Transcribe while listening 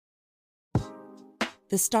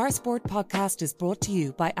The Star Sport podcast is brought to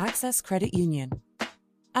you by Access Credit Union.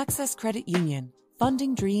 Access Credit Union,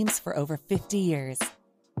 funding dreams for over 50 years.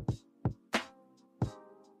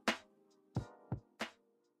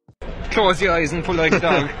 Close your eyes and pull like a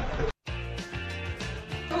dog.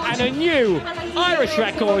 And a new Irish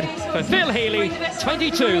record for Phil Healy,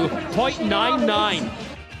 22.99.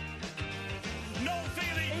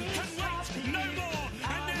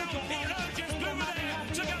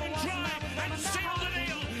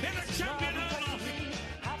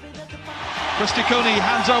 Christy Cooney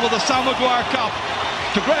hands over the Sam Maguire Cup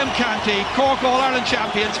to Graham Canty, Cork All-Ireland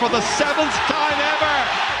champions for the 7th time ever.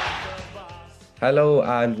 Hello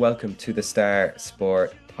and welcome to the Star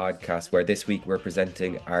Sport podcast, where this week we're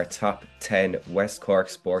presenting our top 10 West Cork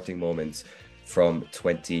sporting moments from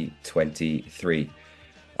 2023.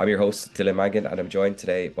 I'm your host, Dylan Mangan, and I'm joined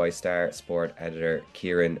today by Star Sport editor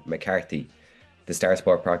Kieran McCarthy. The Star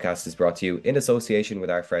Sport podcast is brought to you in association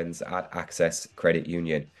with our friends at Access Credit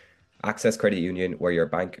Union. Access Credit Union, where your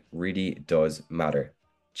bank really does matter.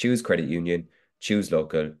 Choose credit union, choose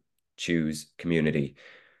local, choose community.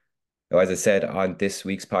 Now, as I said, on this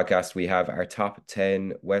week's podcast, we have our top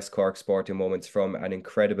 10 West Cork sporting moments from an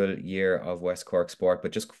incredible year of West Cork sport.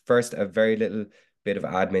 But just first, a very little bit of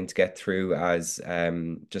admin to get through as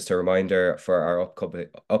just a reminder for our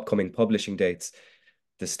upcoming publishing dates.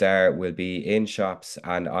 The Star will be in shops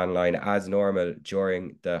and online as normal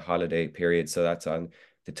during the holiday period. So that's on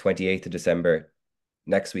the 28th of December.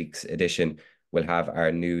 Next week's edition will have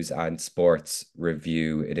our news and sports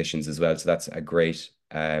review editions as well. So that's a great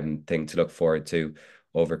thing to look forward to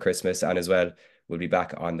over Christmas. And as well, we'll be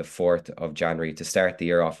back on the 4th of January to start the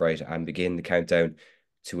year off right and begin the countdown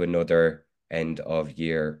to another end of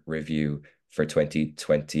year review for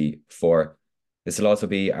 2024. This will also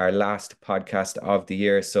be our last podcast of the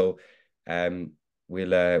year. So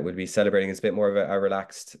we'll be celebrating. It's a bit more of a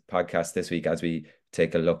relaxed podcast this week as we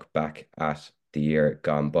take a look back at the year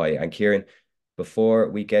gone by. And Kieran, before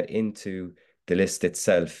we get into the list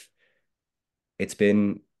itself, it's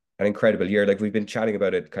been an incredible year. Like, we've been chatting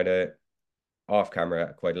about it kind of off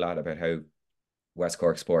camera quite a lot about how West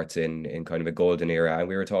Cork sports in kind of a golden era. And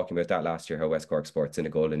we were talking about that last year, how West Cork sports in a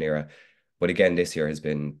golden era. But again, this year has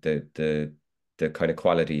been the kind of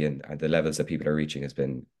quality and the levels that people are reaching has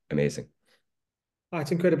been amazing. Oh,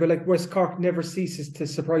 it's incredible. Like, West Cork never ceases to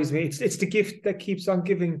surprise me. It's the gift that keeps on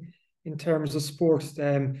giving in terms of sports.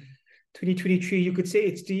 2023, you could say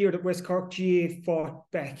it's the year that West Cork GA fought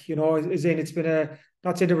back. You know, as in, it's been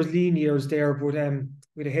not saying there was lean years there, but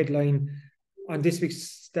with a headline on this week's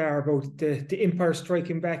Star about the Empire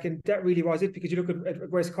striking back, and that really was it. Because you look at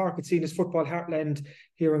West Cork, it's seen as football heartland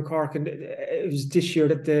here in Cork, and it was this year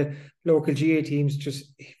that the local GA teams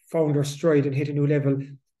just found their stride and hit a new level.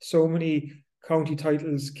 So many county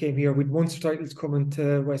titles came here, with Munster titles coming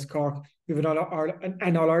to West Cork. We have an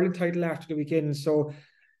All-Ireland title after the weekend. So,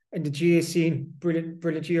 and the GA scene,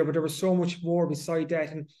 brilliant year. But there was so much more beside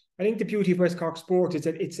that. And I think the beauty of West Cork sport is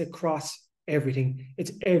that it's across everything.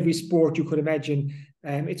 It's every sport you could imagine.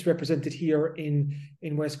 It's represented here in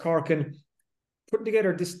West Cork. And putting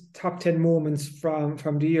together this top 10 moments from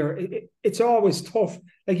the year, it's always tough.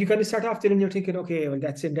 Like, you kind of start off then and you're thinking, okay, well,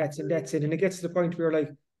 that's it. And it gets to the point where you're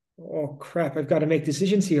like, oh crap, I've got to make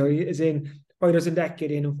decisions here, as in, why doesn't that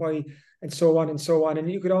get in, and why, and so on and so on.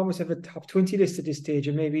 And you could almost have a top 20 list at this stage,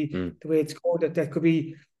 and maybe the way it's called, that could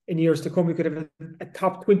be in years to come. We could have a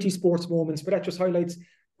top 20 sports moments, but that just highlights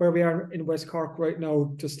where we are in West Cork right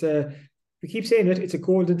now. Just we keep saying it, it's a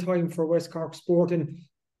golden time for West Cork sport, and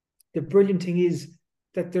the brilliant thing is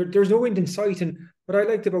that there's no end in sight. And what I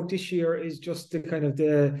liked about this year is just the kind of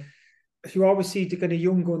you always see the kind of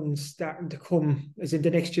young guns starting to come, as in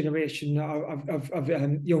the next generation of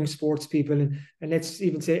young sports people. And let's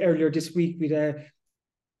even say earlier this week, we had a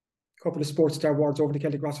couple of sports star awards over the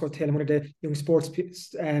Celtic Ross Hotel, and one of the young sports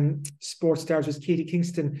stars was Katie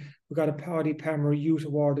Kingston, who got a Paddy Palmer Youth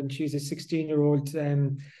Award, and she's a 16-year-old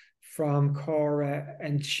from Cora,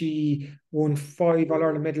 and she won 5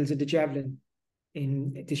 All-Ireland medals in the javelin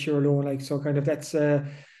in this year alone. Like, so kind of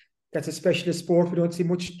that's a specialist sport. We don't see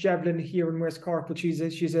much javelin here in West Cork, but she's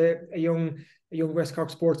a young West Cork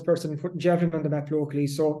sports person putting javelin on the map locally.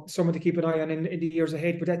 So someone to keep an eye on in the years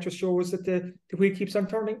ahead. But that just shows that the wheel keeps on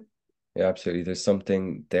turning. Yeah, absolutely. There's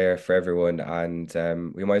something there for everyone. And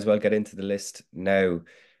we might as well get into the list now.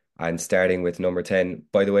 And starting with number 10.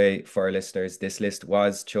 By the way, for our listeners, this list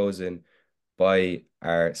was chosen by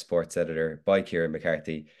our sports editor, by Kieran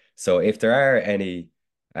McCarthy. So if there are any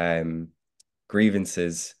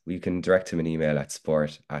grievances, we can direct him an email at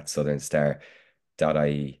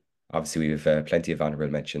sport@southernstar.ie. Obviously, we have plenty of honourable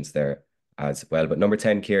mentions there as well. But number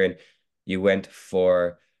 10, Kieran, you went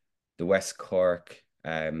for the West Cork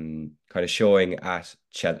kind of showing at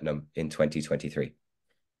Cheltenham in 2023.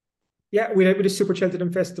 Yeah, we had a Super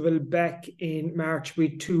Cheltenham Festival back in March. We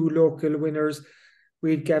had two local winners.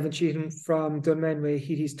 We had Gavin Cheatham from Dunmanway.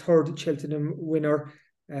 He's his third Cheltenham winner.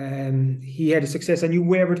 He had a success, and you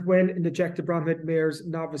wavered well in the Jack de Bromhead Mayor's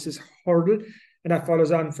Novices Hurdle, and that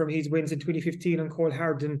follows on from his wins in 2015 on Cole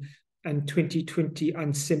Harden and 2020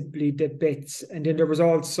 on Simply the Bets. And then there was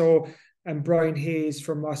also Brian Hayes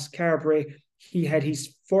from Moss Carberry. He had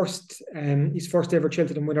his first ever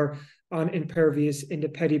Cheltenham winner on Impervious in the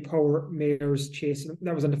Paddy Power Mayor's Chase. And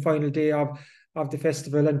that was on the final day of the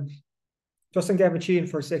festival. And just on Gavin Sheehan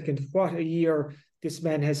for a second, what a year this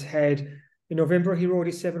man has had. In November, he rode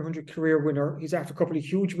his 700 career winner. He's after a couple of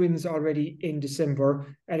huge wins already in December.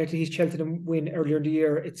 And actually his Cheltenham win earlier in the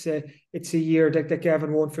year, it's a year that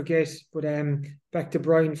Gavin won't forget. But back to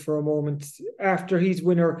Brian for a moment. After his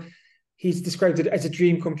winner, he's described it as a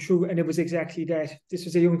dream come true, and it was exactly that. This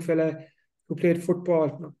was a young fella who played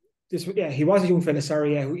football. He was a young fella,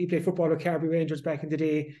 he played football with Carby Rangers back in the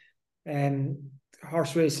day.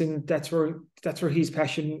 Horse racing, that's where his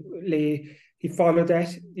passion lay. He followed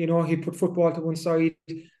that, he put football to one side,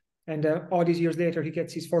 and all these years later, he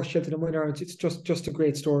gets his first Cheltenham winner. It's just a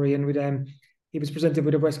great story. And he was presented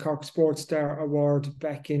with a West Cork Sports Star Award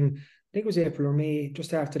back in, I think it was April or May,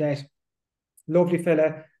 just after that. Lovely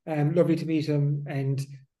fella, lovely to meet him, and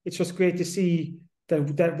it's just great to see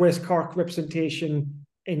that West Cork representation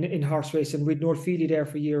in horse racing. We'd Noel Feely there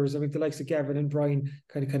for years. I mean, the likes of Gavin and Brian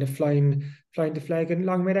kind of flying the flag, and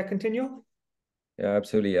long may that continue. Yeah,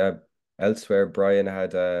 absolutely. Elsewhere, Brian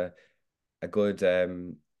had a good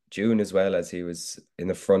June as well, as he was in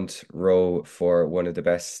the front row for one of the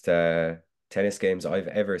best tennis games I've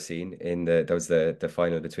ever seen. That was the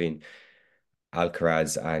final between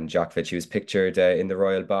Alcaraz and Djokovic. He was pictured in the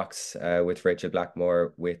royal box with Rachel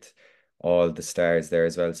Blackmore, with all the stars there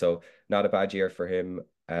as well. So not a bad year for him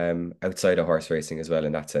outside of horse racing as well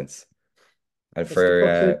in that sense. And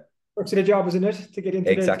for works of the job, isn't it, to get into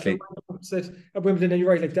exactly at Wimbledon? And you're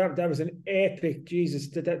right, like that was an epic, Jesus,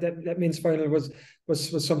 that men's final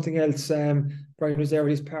was something else. Brian was there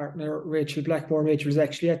with his partner Rachel Blackmore. Rachel was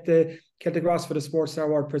actually at the Celtic Ross for the Sports Star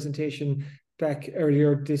Award presentation back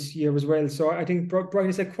earlier this year as well. So I think Brian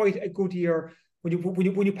has had quite a good year when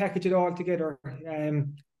you package it all together.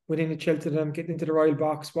 Winning the Cheltenham, getting into the Royal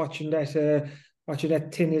Box, watching that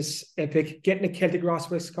tennis epic, getting the Celtic Ross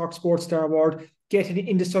West Cork Sports Star Award, getting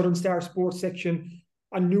in the Southern Star Sports section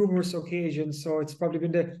on numerous occasions. So it's probably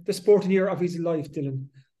been the sporting year of his life, Dylan.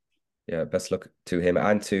 Yeah, best luck to him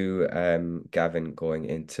and to Gavin going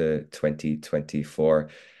into 2024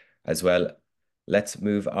 as well. Let's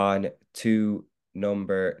move on to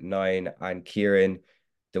number 9. And Kieran,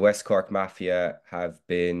 the West Cork Mafia have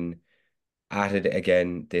been at it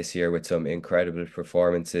again this year with some incredible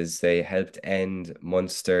performances. They helped end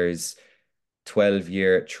Munster's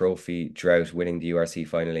 12-year trophy drought, winning the URC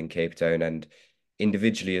final in Cape Town, and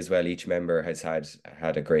individually as well, each member has had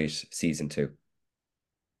a great season too.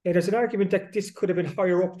 Yeah, there's an argument that this could have been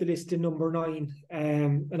higher up the list in number 9,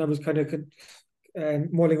 and I was kind of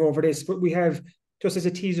mulling over this, but we have, just as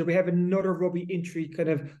a teaser, we have another rugby entry kind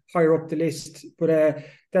of higher up the list, but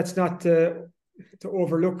that's not to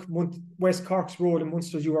overlook West Cork's role in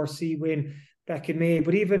Munster's URC win back in May,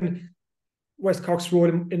 but even West Cork's role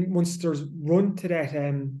in Munster's run to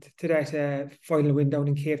that final win down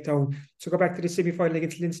in Cape Town. So go back to the semi-final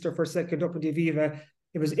against Leinster for a second up in the Aviva.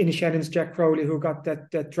 It was Inishannon's Jack Crowley who got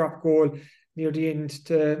that drop goal near the end,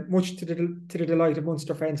 much to the delight of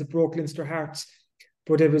Munster fans. It broke Leinster hearts.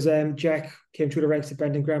 But it was Jack came through the ranks at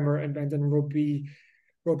Bandon Grammar and Bandon Rugby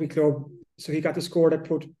Club. So he got the score that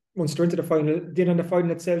put Munster into the final. Then on the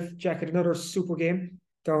final itself, Jack had another super game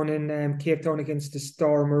down in Cape Town against the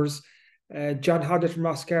Stormers. John Hoddett from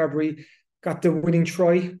Ross Carberry got the winning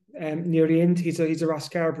try near the end. He's a Ross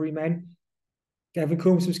Carberry man. Gavin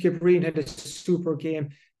Coombs from Skibbereen had a super game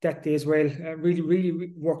that day as well.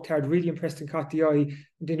 Really worked hard, really impressed and caught the eye.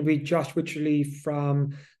 And then we Josh Wycherley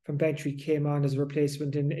from Bantry came on as a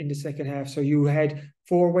replacement in the second half. So you had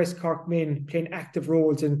 4 West Cork men playing active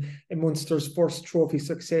roles in Munster's first trophy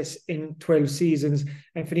success in 12 seasons.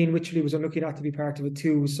 And Fionn Wycherley was unlucky not to be part of it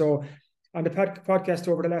too. So on the podcast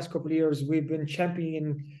over the last couple of years, we've been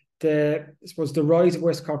championing the rise of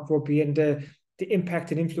West Cork rugby and the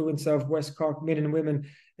impact and influence of West Cork men and women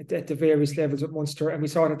at the various levels of Munster. And we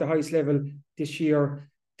saw it at the highest level this year,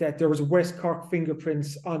 that there was West Cork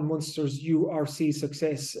fingerprints on Munster's URC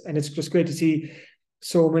success. And it's just great to see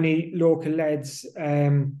so many local lads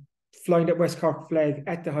flying that West Cork flag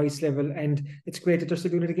at the highest level. And it's great that they're still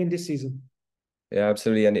doing it again this season. Yeah,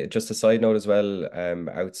 absolutely. And just a side note as well,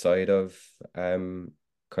 outside of kind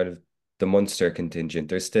of the Munster contingent,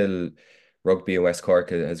 there's still rugby in West Cork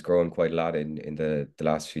has grown quite a lot in the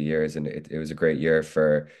last few years, and it was a great year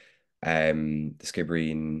for the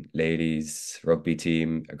Skibbereen ladies rugby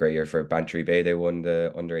team, a great year for Bantry Bay. They won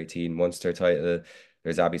the under 18 Munster title.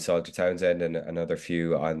 There's Abby Salter Townsend and another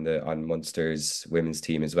few on Munster's women's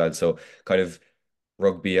team as well. So kind of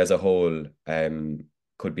rugby as a whole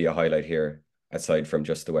could be a highlight here, aside from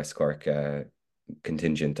just the West Cork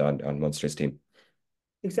contingent on Munster's team.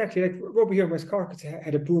 Exactly, like rugby here in West Cork, it's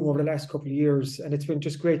had a boom over the last couple of years, and it's been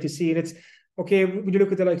just great to see. And it's okay when you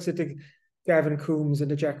look at the likes of the Gavin Coombs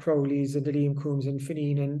and the Jack Crowleys and the Liam Coombs and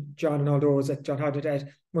Fineen and John and all those at John Haddad at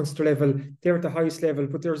Munster level, they're at the highest level.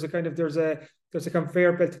 But there's a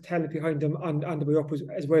conveyor belt of talent behind them on the way up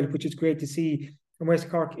as well, which is great to see. And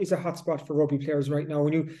West Cork is a hotspot for rugby players right now.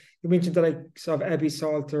 And you mentioned the likes of Abby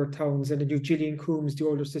Salter Townsend and you Gillian Coombs, the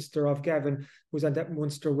older sister of Gavin, who's on that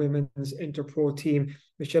Munster women's Interpro team.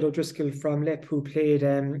 Michelle O'Driscoll from Lep, who played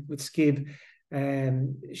with Skib.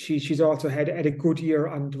 She's also had a good year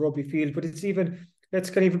on the rugby field. But it's even,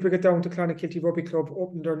 let's kind of even bring it down to Clonakilty Rugby Club,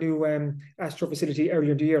 opened their new Astro facility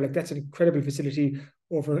earlier in the year. Like, that's an incredible facility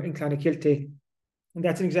over in Clonakilty. And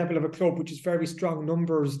that's an example of a club which is very strong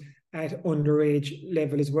numbers at underage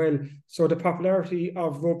level as well. So the popularity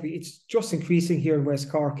of rugby, it's just increasing here in West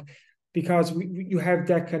Cork, because you have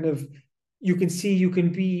that kind of, you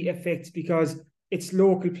can be effect, because it's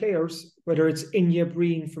local players, whether it's Inya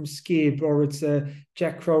Breen from Skib, or it's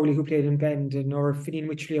Jack Crowley who played in Bandon, or Fineen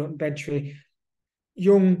Wycherley out in Bantry.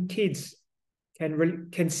 Young kids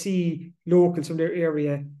can see locals from their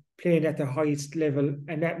area playing at the highest level,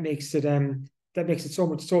 and that makes it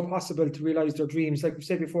so possible to realise their dreams. Like we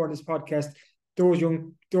said before in this podcast,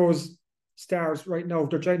 those stars right now,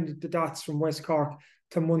 they're joining the dots from West Cork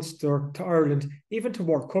to Munster to Ireland, even to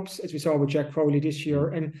World Cups, as we saw with Jack Crowley this year.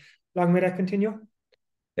 And long may that continue.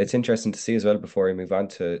 It's interesting to see as well, before we move on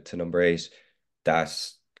to number 8, that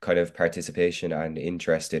kind of participation and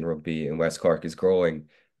interest in rugby in West Cork is growing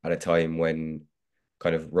at a time when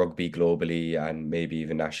kind of rugby globally and maybe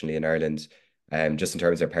even nationally in Ireland, just in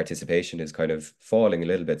terms of participation, is kind of falling a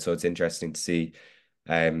little bit. So it's interesting to see.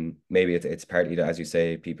 Maybe it's partly that, as you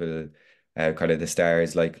say, people, kind of the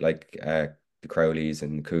stars like the Crowleys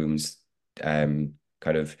and Coombs, kind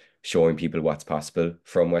of showing people what's possible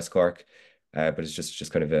from West Cork. But it's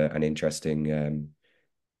just kind of an interesting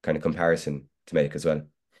kind of comparison to make as well.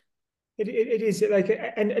 It is like,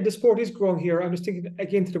 and the sport is growing here. I'm just thinking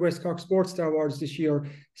again to the West Cork Sports Star Awards this year.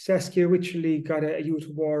 Saskia Wycherley got a youth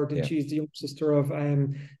award, and Yeah. she's the young sister of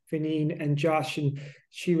Fineen and Josh, and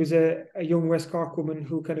she was a young West Cork woman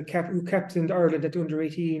who kind of captained Ireland at the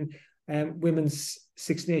under-18 Women's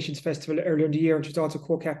Six Nations Festival earlier in the year, and she's also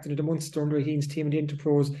co-captain of the Munster under-18s team in the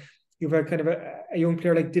Interpros. You've had kind of a young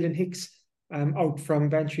player like Dylan Hicks out from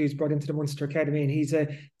Bantry, who's brought into the Munster Academy, and he's a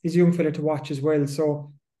young fella to watch as well.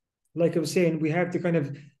 So, like I was saying, we have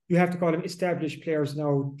to you have to call them established players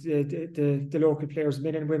now, the local players,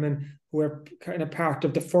 men and women, who are kind of part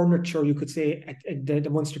of the furniture, you could say, at the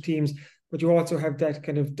Munster teams. But you also have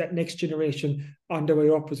that next generation on the way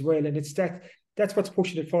up as well. And it's that's what's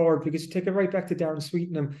pushing it forward, because you take it right back to Darren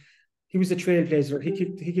Sweetenham. He was a trailblazer. He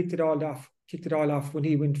kicked it all off when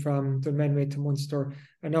he went from Dunmanway to Munster.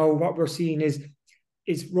 And now what we're seeing is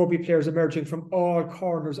rugby players emerging from all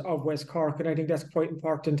corners of West Cork, and I think that's quite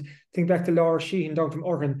important. Think back to Laura Sheehan down from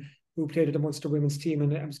Urhan, who played at the Munster women's team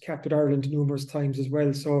and was captain Ireland numerous times as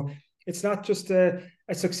well. So it's not just a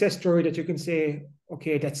success story that you can say,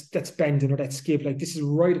 okay, that's Bandon or that's Skib. Like, this is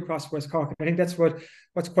right across West Cork. And I think that's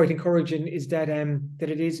what's quite encouraging, is that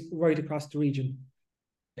it is right across the region.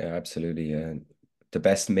 Yeah, absolutely. The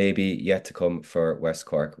best maybe yet to come for West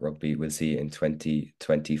Cork rugby, we'll see in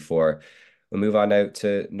 2024. We'll move on now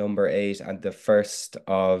to number 8, and the first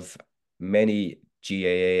of many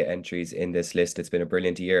GAA entries in this list. It's been a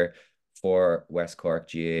brilliant year for West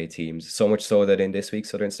Cork GAA teams, so much so that in this week's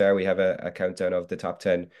Southern Star we have a countdown of the top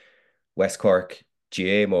 10 West Cork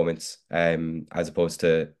GAA moments, as opposed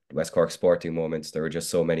to West Cork sporting moments. There were just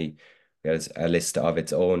so many. We had a list of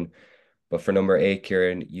its own. But for number 8,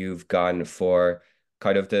 Kieran, you've gone for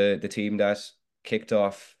kind of the team that kicked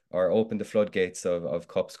off or opened the floodgates of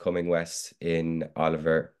cups coming west in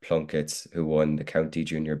Oliver Plunkett's, who won the County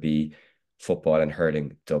Junior B football and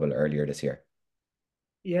hurling double earlier this year.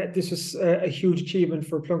 Yeah, this was a huge achievement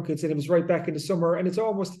for Plunkett's, and it was right back in the summer. And it's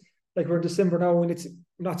almost like we're in December now, and it's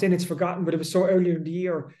not saying it's forgotten, but it was so earlier in the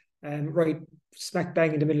year, right smack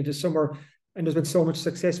bang in the middle of the summer. And there's been so much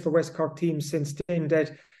success for West Cork teams since then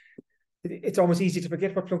that it's almost easy to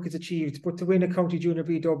forget what Plunkett's achieved, but to win a county junior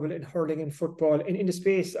B double in hurling and football in the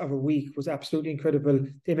space of a week was absolutely incredible.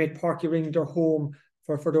 They made Páirc Uí Rinn their home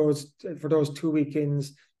for those 2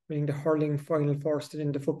 weekends, winning the hurling final first and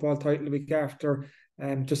then the football title the week after.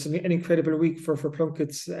 Just an incredible week for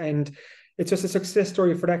Plunkett's, and it's just a success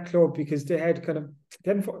story for that club because they had I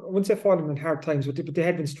wouldn't say fallen in hard times, but they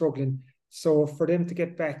had been struggling. So for them to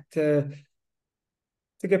get back to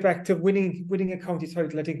winning a county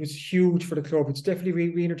title, I think was huge for the club. It's definitely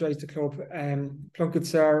re-energized the club.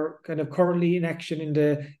 Plunkett's are kind of currently in action in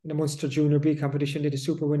the Munster Junior B competition. They did a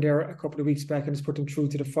super win there a couple of weeks back, and it's put them through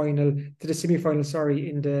to the semi-final.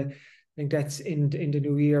 I think that's in the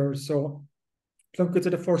new year. So Plunkett's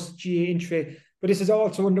are the first GA entry, but this is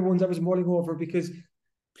also one of the ones I was mulling over because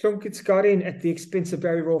Plunkett's got in at the expense of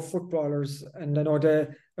Barry Rowe footballers, and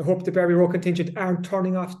I hope the Barry Rowe contingent aren't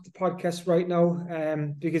turning off the podcast right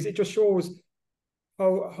now, because it just shows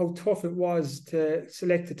how tough it was to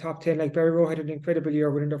select the top 10. Like Barry Rowe had an incredible year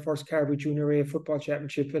winning their first Carbery Junior A football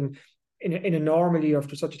championship, and in a normal year,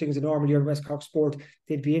 after such a thing as a normal year in West Cork sport,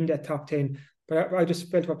 they'd be in that top 10. But I just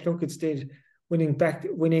felt what Plunkett's did, winning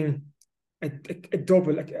a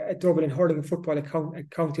double in hurling and football at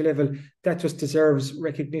county level, that just deserves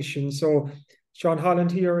recognition. So Sean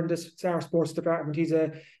Holland here in the Star Sports department, he's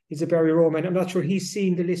a Barry Rowe man. I'm not sure he's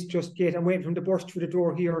seen the list just yet. I'm waiting for him to burst through the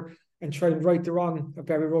door here and try and right the wrong of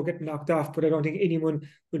Barry Rowe getting knocked off, but I don't think anyone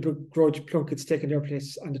will begrudge Plunkett's taking their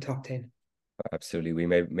place on the top 10. Absolutely.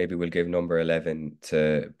 Maybe we'll give number 11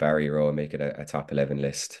 to Barry Rowe and make it a top 11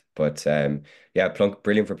 list. But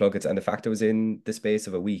brilliant for Plunkett's, and the fact it was in the space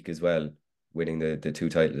of a week as well, winning the 2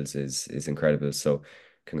 titles is incredible. So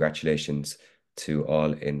congratulations to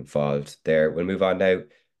all involved there. We'll move on now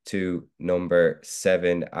to number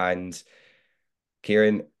 7. And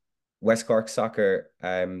Kieran, West Cork Soccer,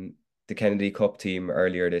 the Kennedy Cup team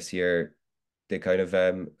earlier this year, they kind of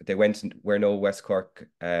they went where no West Cork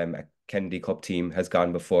Kennedy Cup team has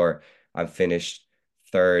gone before and finished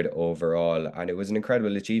 3rd overall, and it was an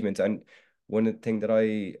incredible achievement. And one thing that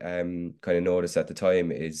I kind of noticed at the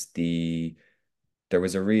time is there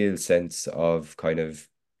was a real sense of kind of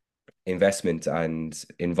investment and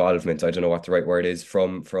involvement, I don't know what the right word is,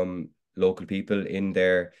 from local people in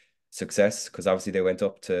their success, because obviously they went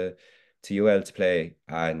up to UL to play,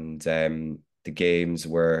 and the games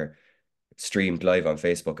were streamed live on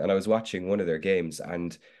Facebook, and I was watching one of their games,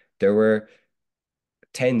 and there were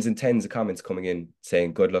tens and tens of comments coming in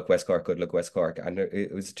saying good luck West Cork, good luck West Cork, and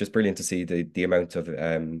it was just brilliant to see the amount of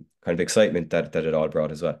kind of excitement that it all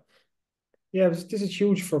brought as well. Yeah, this is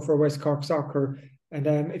huge for West Cork Soccer. And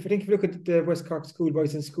if you look at the West Cork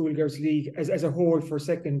Schoolboys and Schoolgirls League as a whole for a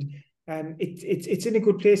second, it's in a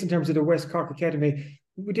good place in terms of the West Cork Academy.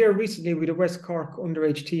 We there recently with the West Cork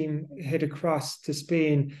underage team head across to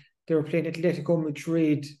Spain. They were playing Atletico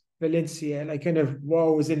Madrid, Valencia, like kind of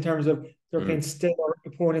wows in terms of they're playing stellar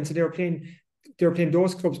opponents, and they were playing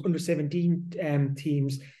those clubs under 17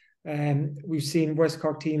 teams. We've seen West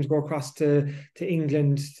Cork teams go across to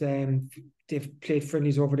England. They've played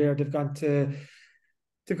friendlies over there. They've gone to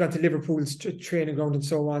Liverpool's training ground and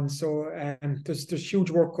so on. So there's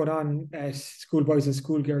huge work going on at schoolboys and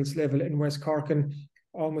schoolgirls level in West Cork, and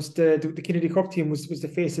almost the Kennedy Cup team was the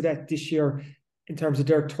face of that this year in terms of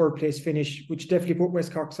their 3rd place finish, which definitely put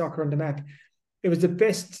West Cork Soccer on the map. It was the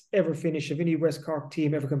best ever finish of any West Cork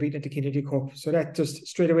team ever competing at the Kennedy Cup. So that just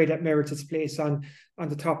straight away that merits its place on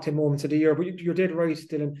the top 10 moments of the year. But you're dead right,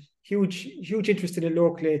 Dylan. Huge interest in it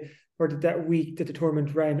locally for that week that the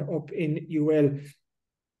tournament ran up in UL.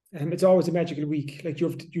 It's always a magical week. Like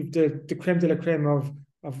you've the creme de la creme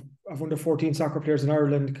of under 14 soccer players in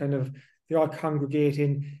Ireland. Kind of they all congregate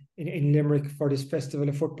in Limerick for this festival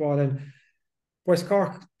of football. And West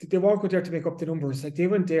Cork, they won't go there to make up the numbers. Like they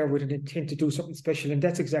went there with an intent to do something special, and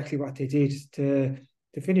that's exactly what they did. To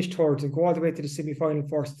finish 3rd and go all the way to the semi-final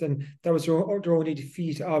first, and that was their only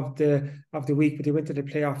defeat of the week. But they went to the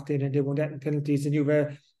playoff then, and they won that in penalties.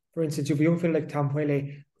 And for instance, you've a young fella like Tom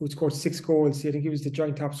Whaley who scored 6 goals. I think he was the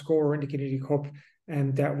joint top scorer in the Kennedy Cup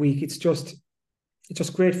that week. It's just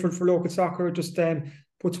great for local soccer. It just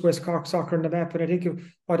puts West Cork soccer on the map, and I think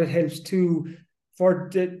what it helps too for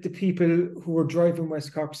the people who are driving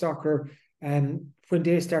West Cork soccer, when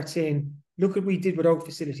they start saying, look what we did without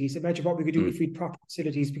facilities. Imagine what we could do if we had proper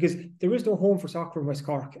facilities, because there is no home for soccer in West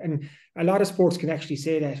Cork. And a lot of sports can actually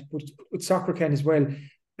say that, but soccer can as well.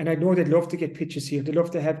 And I know they'd love to get pitches here. They'd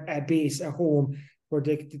love to have a base, a home where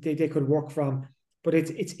they could work from. But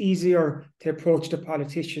it's easier to approach the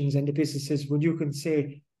politicians and the businesses when you can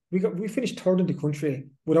say, we finished 3rd in the country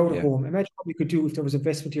without a home. Imagine what we could do if there was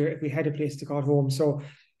investment here, if we had a place to call home. So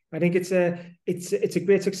I think it's a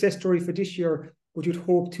great success story for this year, but you'd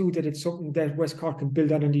hope too that it's something that West Cork can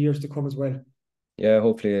build on in the years to come as well. Yeah,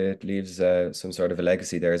 hopefully it leaves some sort of a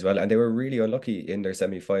legacy there as well. And they were really unlucky in their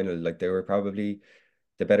semi-final. Like they were probably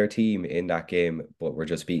the better team in that game, but were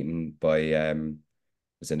just beaten by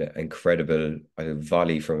was an incredible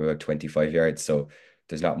volley from about 25 yards. So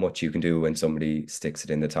there's not much you can do when somebody sticks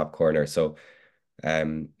it in the top corner. So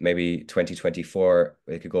maybe 2024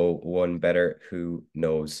 it could go one better. Who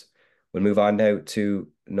knows? We'll move on now to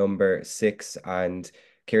number 6. And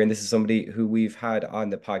Kieran, this is somebody who we've had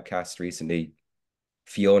on the podcast recently,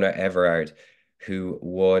 Fiona Everard, who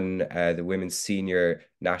won the women's senior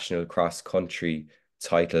national cross country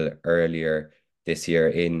title earlier this year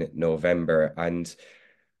in November. And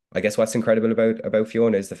I guess what's incredible about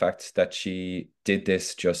Fiona is the fact that she did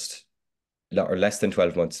this just or less than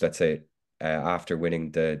 12 months, let's say, after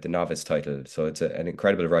winning the novice title. So it's an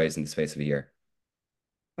incredible rise in the space of a year.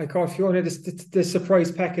 I call Fiona the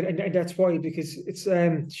surprise packet, and that's why, because it's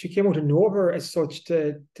she came out of nowhere as such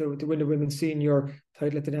to win the women's senior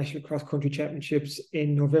title at the National Cross Country Championships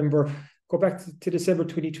in November. Go back to December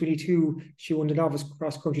 2022, she won the novice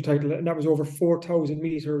cross country title, and that was over 4,000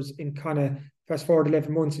 meters in Connacht. Fast forward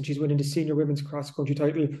 11 months, and she's winning the senior women's cross country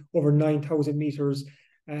title over 9,000 meters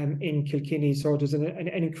in Kilkenny. So there's an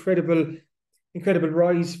incredible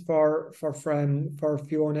rise for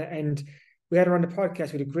Fiona. And we had her on the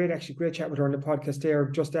podcast. We had a great chat with her on the podcast there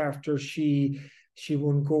just after she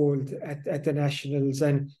won gold at the nationals.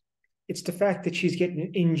 And it's the fact that she's getting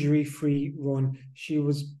an injury-free run. She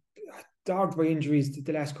was dogged by injuries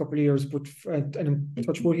the last couple of years, but and I'm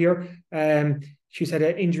touch wood here. She's had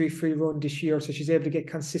an injury-free run this year, so she's able to get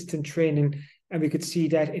consistent training, and we could see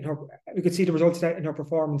that in her. We could see the results of that in her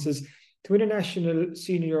performances. To win a national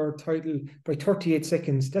senior title by 38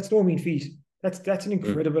 seconds, that's no mean feat. That's an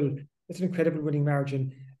incredible. It's an incredible winning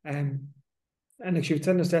margin. And like she was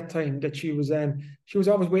telling us that time that she was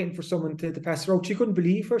always waiting for someone to pass her out. She couldn't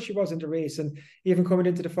believe where she was in the race. And even coming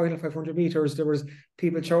into the final 500 meters, there was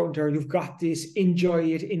people shouting to her, "You've got this,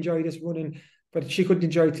 enjoy it, enjoy this running." But she couldn't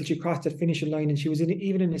enjoy it till she crossed that finishing line. And she was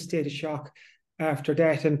even in a state of shock after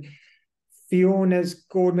that. And Fiona's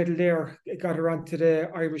gold medal there got her onto the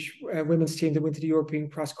Irish women's team that went to the European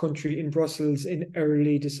cross country in Brussels in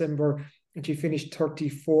early December. And she finished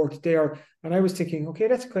 34th there. And I was thinking, okay,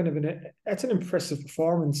 that's an impressive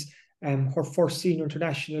performance. Her first senior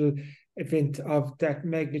international event of that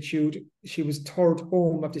magnitude. She was third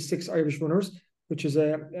home of the 6 Irish runners, which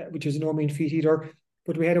is no mean feat either.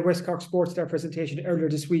 But we had a West Cork Sports Star presentation earlier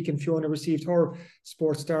this week, and Fiona received her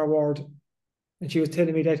Sports Star award. And she was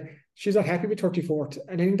telling me that she's not happy with 34th.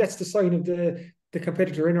 And I think that's the sign of the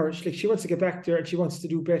competitor in her. She wants to get back there and she wants to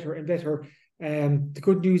do better and better. The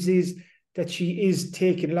good news is that she is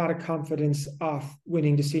taking a lot of confidence off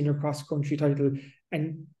winning the senior cross country title,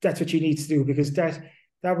 and that's what she needs to do, because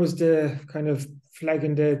that was the kind of flag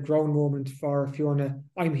in the ground moment for Fiona.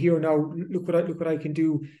 I'm here now. Look what I can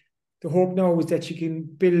do. The hope now is that she can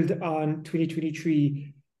build on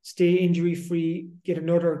 2023, stay injury free, get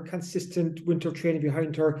another consistent winter training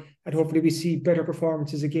behind her, and hopefully we see better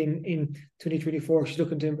performances again in 2024. She's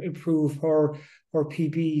looking to improve her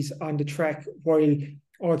PBs on the track while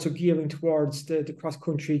also gearing towards the cross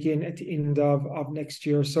country again at the end of next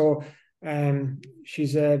year. So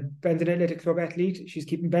she's a Bandon Athletic Club athlete. She's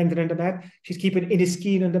keeping Bandon on the map. She's keeping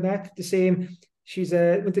Inniskeen on the map. The same. She's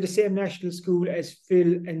went to the same national school as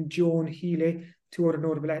Phil and Joan Healy, 2 other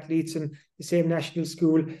notable athletes, and the same national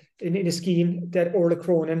school in Inniskeen that Orla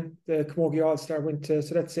Cronin, the Camogie All-Star, went to.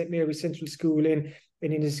 So that's St. Mary's Central School in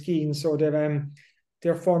Inniskeen. So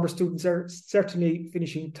their former students are certainly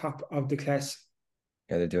finishing top of the class.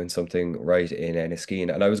 Yeah, they're doing something right in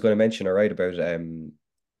Enniskeen. And I was going to mention, all right, about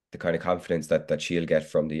the kind of confidence that she'll get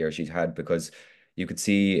from the year she's had, because you could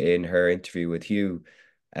see in her interview with Hugh,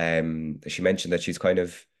 she mentioned that she's kind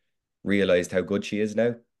of realized how good she is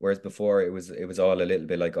now, whereas before it was all a little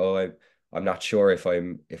bit like, oh, I'm not sure if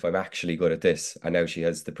I'm actually good at this, and now she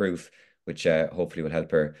has the proof, which hopefully will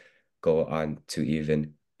help her go on to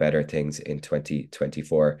even better things in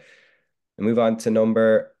 2024. We move on to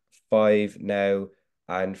number 5 now.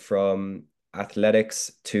 And from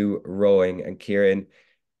athletics to rowing, and Kieran,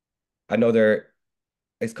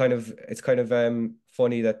 it's kind of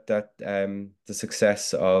funny that the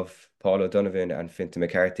success of Paul O'Donovan and Fintan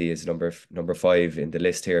McCarthy is number 5 in the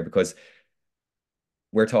list here, because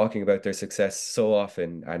we're talking about their success so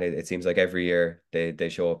often, and it seems like every year they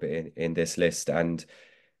show up in this list. And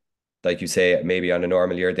like you say, maybe on a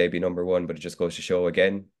normal year they'd be number 1, but it just goes to show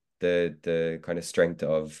again the kind of strength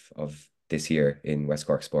of this year in West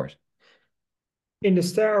Cork sport. in the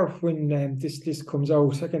start, when this list comes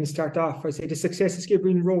out, I kind of start off. I say the success of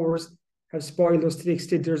Skibbereen Rovers have spoiled us to the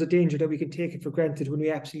extent there's a danger that we can take it for granted when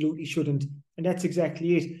we absolutely shouldn't. And that's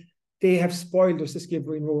exactly it. They have spoiled us, the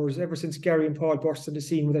Skibbereen Rovers, ever since Gary and Paul burst on the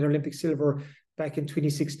scene with that Olympic silver back in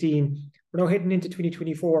 2016. We're now heading into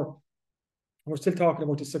 2024. We're still talking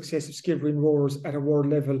about the success of Skibbereen Rovers at a world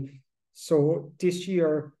level. So this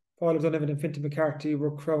year, Paul O'Donovan and Fintan McCarthy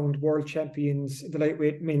were crowned world champions in the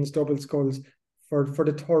lightweight men's double sculls for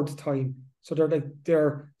the third time. So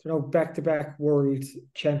they're now back-to-back world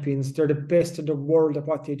champions. They're the best in the world at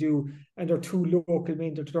what they do, and they're two local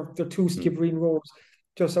men. They're two Skibbereen Rovers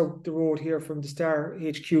just out the road here from the Star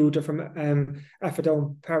HQ. They're from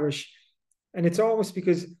Affadown Parish, and it's almost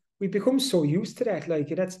because we've become so used to that. Like,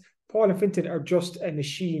 that's Paul and Fintan are just a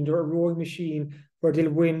machine. They're a rowing machine where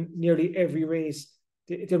they'll win nearly every race.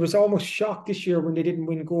 There was almost shock this year when they didn't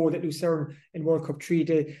win gold at Lucerne in World Cup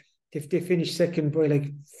 3. They finished second by like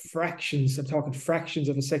fractions. I'm talking fractions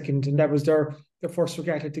of a second, and that was their first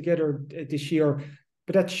regatta together this year.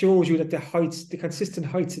 But that shows you that the consistent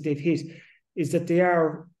heights that they've hit, is that they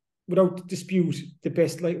are, without dispute, the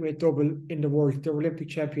best lightweight double in the world. They're Olympic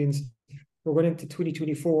champions. We're going into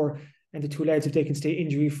 2024, and the two lads, if they can stay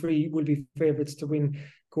injury free, will be favourites to win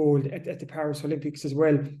gold at the Paris Olympics as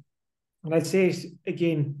well. And I'd say it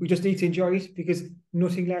again, we just need to enjoy it, because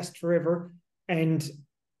nothing lasts forever. And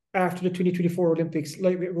after the 2024 Olympics,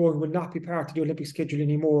 lightweight rowing will not be part of the Olympic schedule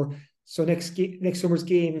anymore. So next summer's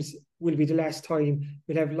games will be the last time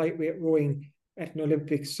we'll have lightweight rowing at an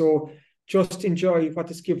Olympics. So just enjoy what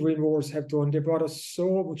the Skibbereen Rovers have done. They brought us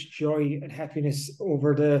so much joy and happiness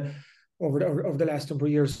over the last number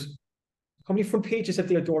of years. How many front pages have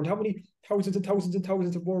they adorned? How many thousands and thousands and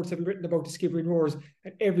thousands of words have been written about the Skibbereen Rovers,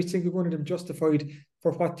 and every single one of them justified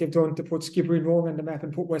for what they've done to put Skibbereen rowing on the map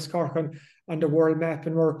and put West Cork on the world map.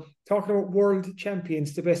 And we're talking about world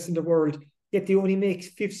champions, the best in the world, yet they only make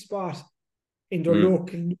fifth spot in their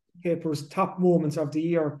local newspapers' top moments of the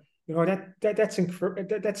year. You know, that's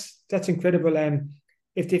incredible.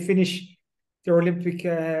 If they finish their Olympic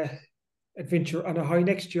adventure on a high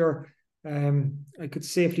next year, I could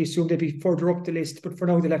safely assume they'd be further up the list, but for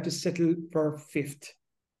now they'll have to settle for fifth.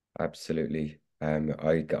 Absolutely.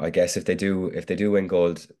 I guess if they do win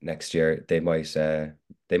gold next year, they might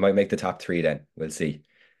make the top three. Then we'll see.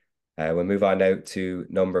 We'll move on now to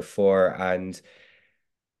number 4, and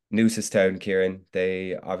Newcestown, Kieran.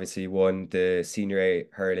 They obviously won the Senior A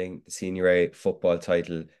hurling, Senior A football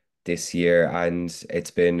title this year, and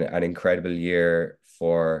it's been an incredible year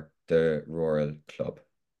for the rural club.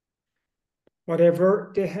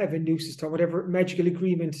 Whatever they have in Newcestown, whatever magical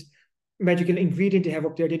ingredient they have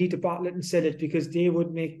up there, they need to bottle it and sell it, because they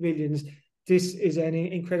would make millions. This is an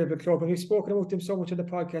incredible club, and we've spoken about them so much on the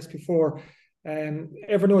podcast before.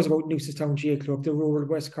 Everyone knows about Newcestown GA Club, the rural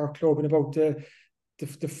West Cork club, and about the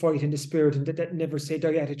fight and the spirit and that never say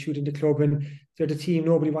die attitude in the club. And they're the team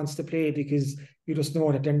nobody wants to play, because you just know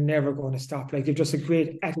that they're never going to stop. Like, they've just a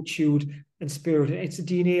great attitude and spirit, and it's the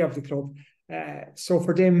DNA of the club. So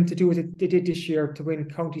for them to do what they did this year, to win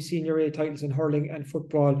county Senior A titles in hurling and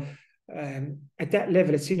football at that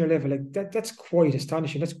level, at senior level, like that's quite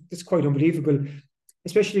astonishing. That's quite unbelievable,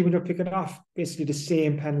 especially when they're picking off basically the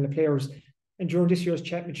same panel of players. And during this year's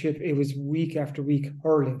championship, it was week after week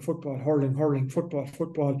hurling, football,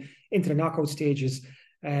 football into the knockout stages,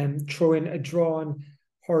 throw in a drawn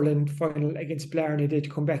hurling final against Blarney.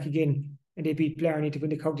 They'd come back again and they beat Blarney to win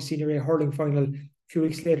the county Senior A hurling final. A few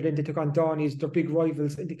weeks later, then they took on Donny's, their big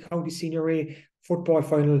rivals, in the county Senior A football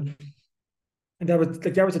final. And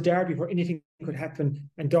that was a derby where anything could happen.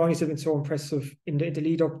 And Donny's have been so impressive in the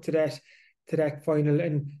lead up to that final.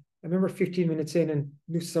 And I remember 15 minutes in, and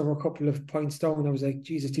Newcestown were a couple of points down. I was like,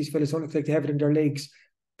 Jesus, these fellas don't look like they have it in their legs.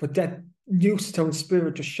 But that Newcestown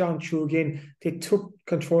spirit just shone through again. They took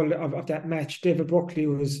control of that match. David Buckley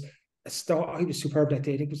was a star. He was superb that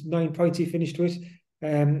day. I think it was 9 points he finished with.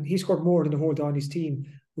 He scored more than the whole Donny's team,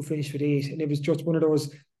 who finished with 8. And it was just one of those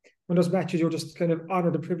matches you're just kind of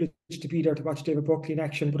honoured and privileged to be there to watch David Buckley in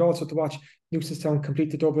action, but also to watch Newcestown complete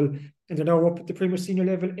the double. And they're now up at the Premier Senior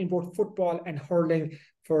level in both football and hurling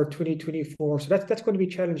for 2024. So that's going to be a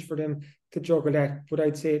challenge for them to juggle that. But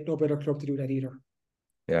I'd say no better club to do that either.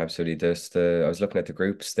 Yeah, absolutely. I was looking at the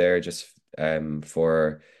groups there just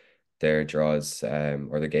for their draws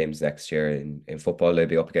or the games next year. In football, they'll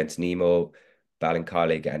be up against Nemo,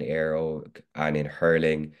 Ballincollig and Aero, and in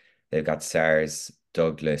hurling, they've got SARS,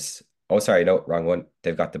 Douglas. Oh, sorry, no, wrong one.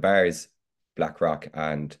 They've got the Bars, Blackrock,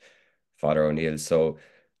 and Father O'Neill. So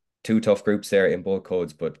 2 tough groups there in both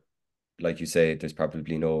codes, but like you say, there's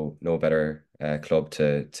probably no better club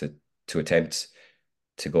to attempt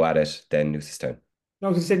to go at it than Newcestown. I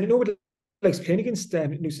was saying nobody likes playing against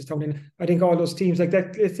Newcestown, and I think all those teams like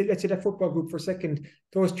that. Let's say that football group for a second.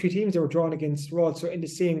 Those three teams they were drawn against were also in the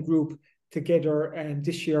same group together. And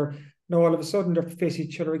this year, now all of a sudden they're facing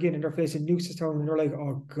each other again, and they're facing Newcestown, and they're like,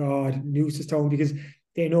 "Oh God, Newcestown," because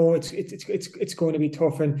they know it's going to be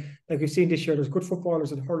tough. And like we've seen this year, there's good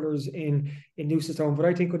footballers and hurlers in Newcestown, but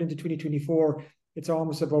I think going into 2024, it's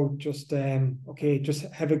almost about just just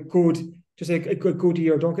have a good. Just a good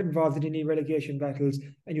year. Don't get involved in any relegation battles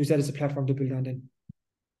and use that as a platform to build on then.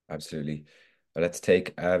 Absolutely. Well, let's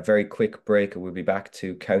take a very quick break and we'll be back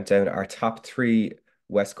to count down our top 3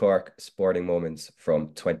 West Cork sporting moments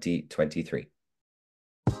from 2023.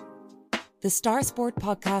 The Star Sport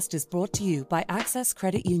podcast is brought to you by Access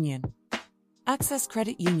Credit Union. Access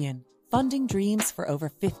Credit Union, funding dreams for over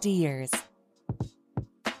 50 years.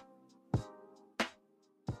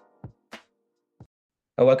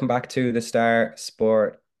 Welcome back to the Star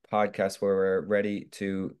Sport podcast, where we're ready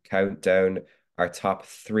to count down our top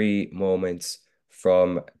 3 moments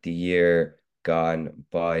from the year gone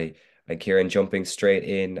by. And Kieran, jumping straight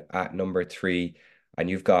in at number 3,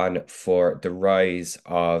 and you've gone for the rise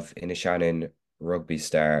of Inishannon rugby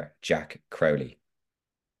star Jack Crowley.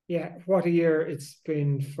 Yeah, what a year it's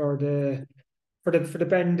been for the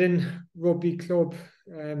Bendon Rugby Club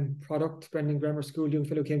product. Bendon Grammar School, young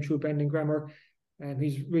fellow came through Bendon Grammar. And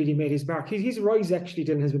he's really made his mark. His rise actually,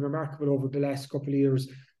 Dylan, has been remarkable over the last couple of years.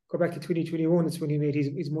 Go back to 2021, it's when he made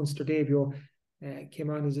his Munster debut.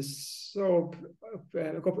 Came on as a sub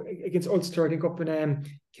against Ulster, I think, up in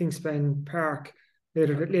Kingspan Park.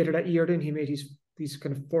 Later that year, then he made his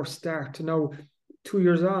kind of first start. And now, 2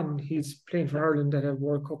 years on, he's playing for Ireland at a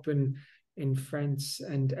World Cup in France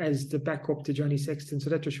and as the backup to Johnny Sexton.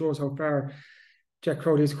 So that just shows how far Jack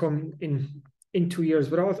Crowley has come in 2 years,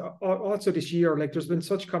 but also this year, like there's been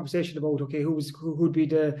such conversation about who'd be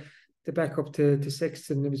the backup to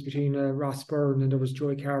Sexton. It was between Ross Byrne and there was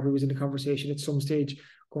Joey Carver who was in the conversation at some stage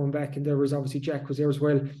going back, and there was obviously Jack was there as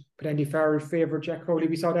well. But Andy Farrell favoured Jack Crowley.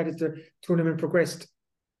 We saw that as the tournament progressed,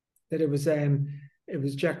 that it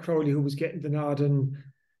was Jack Crowley who was getting the nod, and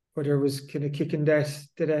whether it was kind of kicking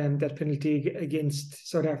that penalty against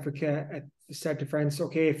South Africa at the start of France.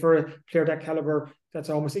 Okay, for a player that caliber, that's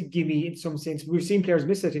almost a gimme in some sense. We've seen players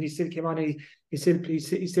miss it, and he still came on. And he still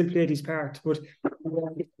played his part. But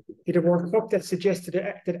it a World Cup that suggested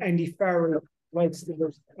that Andy Farrell likes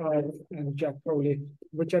and Jack Crowley,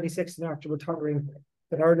 with Johnny Sexton after retiring,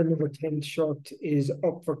 that Ireland number 10 shirt is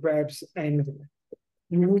up for grabs, and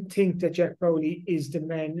you would think that Jack Crowley is the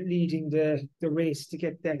man leading the race to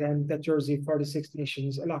get that jersey for the Six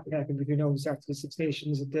Nations. A lot can happen between now and the start of the Six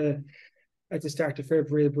Nations at the start of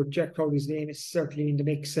February, but Jack Crowley's name is certainly in the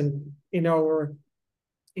mix. And in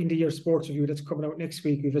the year sports review that's coming out next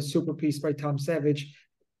week, we have a super piece by Tom Savage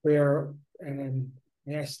where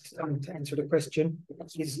I asked Tom to answer the question,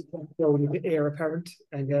 is Crowley the heir apparent?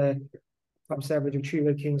 And Tom Savage of Three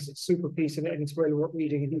Red Kings, super piece, and it's well worth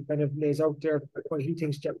reading, and he kind of lays out there why he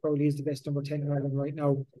thinks Jack Crowley is the best number 10 in Ireland right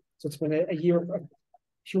now. So it's been a year of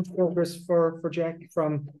huge progress for Jack,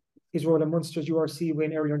 from his role in Munster's URC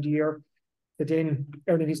win earlier in the year, to then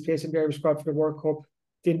earning his place in the Irish squad for the World Cup,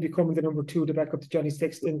 then becoming the number 2 to back up to Johnny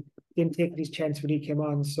Sexton, then taking his chance when he came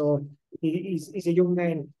on. So he's a young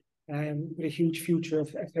man with a huge future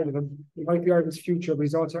ahead of him. He might be Ireland's future, but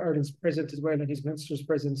he's also Ireland's present as well, and he's Munster's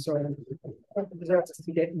present. So he deserves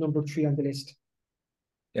to get number 3 on the list.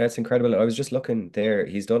 Yeah, it's incredible. I was just looking there.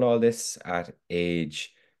 He's done all this at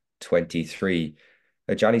age 23.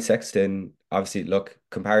 Johnny Sexton, obviously, look,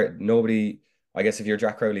 nobody, I guess if you're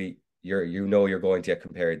Jack Crowley, you're going to get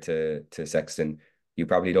compared to Sexton. You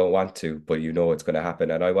probably don't want to, but you know it's going to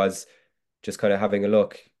happen. And I was just kind of having a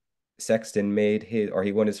look. Sexton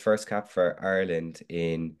he won his first cap for Ireland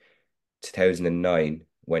in 2009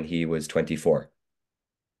 when he was 24.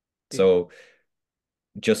 Yeah. So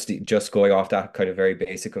just going off that kind of very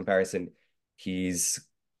basic comparison, he's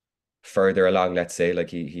further along, let's say, like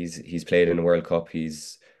he's played in the World Cup,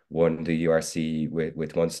 he's won the URC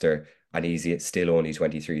with Munster, and he's still only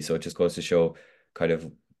 23. So it just goes to show kind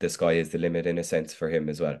of the sky is the limit in a sense for him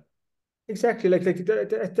as well. Exactly, like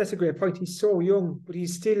that's a great point. He's so young, but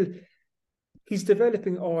he's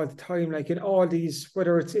developing all the time. Like in all these,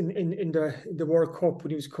 whether it's in the World Cup when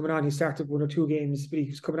he was coming on, he started 1 or 2 games, but he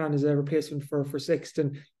was coming on as a replacement for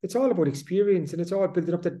Sexton. It's all about experience, and it's all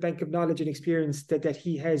building up that bank of knowledge and experience that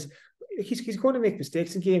he has. He's going to make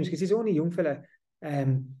mistakes in games because he's only a young fella.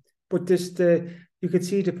 But you could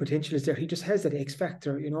see the potential is there. He just has that X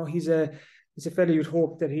factor. You know, he's a fella you'd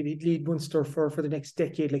hope that he'd lead Munster for the next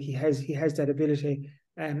decade. Like he has that ability.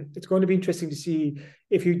 It's going to be interesting to see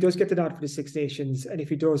if he does get the nod for the Six Nations, and if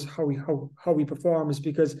he does, how he performs,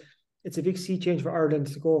 because it's a big sea change for Ireland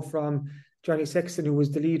to go from Johnny Sexton, who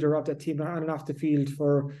was the leader of that team on and off the field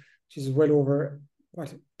for, which is well over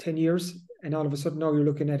 10 years, and all of a sudden now you're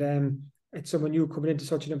looking at someone new coming into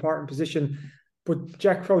such an important position. But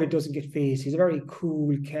Jack Crowley doesn't get phased. He's a very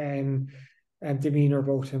cool, calm demeanour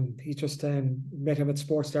about him. He just met him at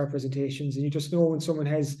Sports Star presentations, and you just know when someone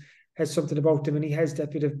has something about him, and he has that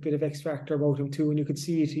bit of X factor about him too, and you can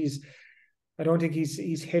see it. I don't think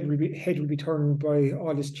his head will be turned by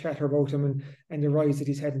all this chatter about him and the rise that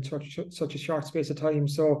he's had in such a short space of time.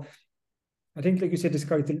 So I think, like you said, the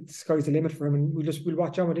sky's the limit for him, and we'll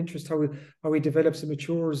watch on with interest how he develops and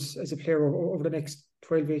matures as a player over the next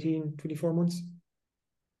 12, 18, 24 months.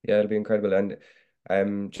 Yeah, it'll be incredible.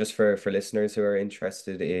 And just for listeners who are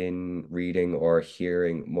interested in reading or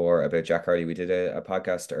hearing more about Jack Crowley, we did a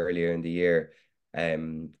podcast earlier in the year,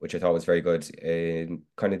 which I thought was very good, in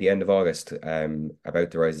kind of the end of August,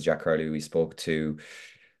 about the rise of Jack Crowley. We spoke to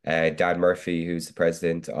Dan Murphy, who's the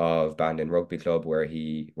president of Bandon Rugby Club, where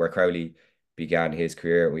Crowley began his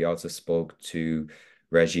career. We also spoke to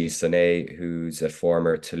Reggie Sonnet, who's a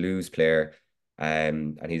former Toulouse player,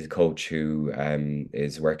 and he's a coach who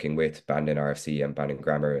is working with Bandon RFC and Bandon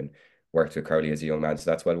Grammar, and worked with Crowley as a young man. So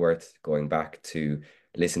that's well worth going back to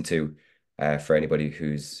listen to for anybody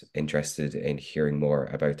who's interested in hearing more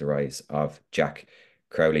about the rise of Jack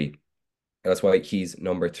Crowley. That's why he's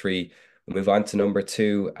number 3. We'll move on to number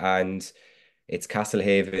 2, and it's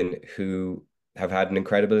Castlehaven, who have had an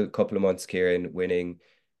incredible couple of months, Kieran, winning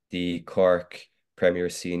the Cork Premier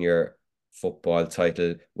Senior football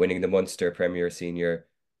title, winning the Munster Premier Senior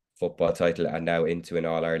football title, and now into an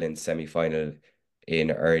All-Ireland semi-final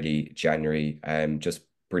in early January. Just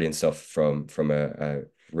brilliant stuff from a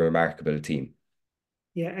remarkable team.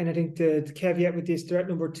 Yeah, and I think the caveat with this, they're at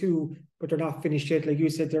number 2, but they're not finished yet. Like you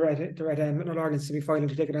said, they're at an All-Ireland semi-final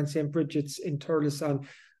to take it on St. Bridget's in Thurles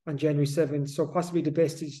on January 7th. So possibly the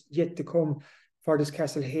best is yet to come for this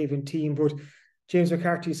Castlehaven team. But James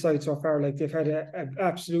McCarthy's side so far, like, they've had an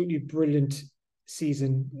absolutely brilliant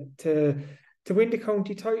season to win the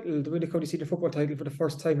county title, to win the county senior football title for the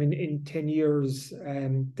first time in 10 years.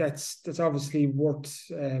 That's obviously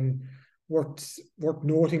worth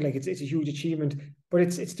noting. Like, it's a huge achievement, but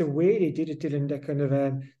it's the way they did it, Dylan, that kind of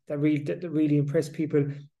that really impressed people,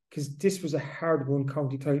 because this was a hard-won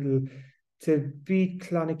county title. To beat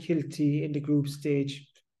Clonakilty in the group stage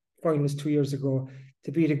finals 2 years ago,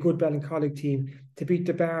 to beat a good Ballincollig team, to beat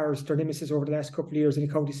the Bars, their nemesis over the last couple of years, in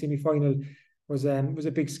the county semi-final was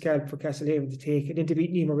a big scalp for Castlehaven to take. And then to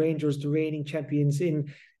beat Nemo Rangers, the reigning champions, in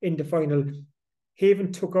the final.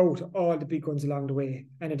 Haven took out all the big guns along the way.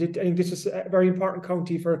 And I think this was a very important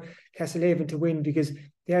county for Castlehaven to win, because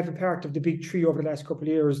they have been part of the big three over the last couple of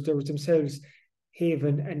years. There was themselves,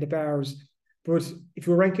 Haven and the Bars. But if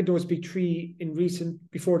you're ranking those big three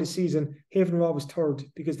before the season, Haven were always third,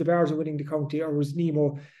 because the Bars are winning the county, or was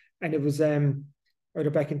Nemo, and it was either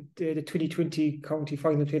back in the 2020 county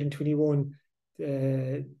final played in 21.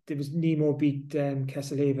 There was Nemo beat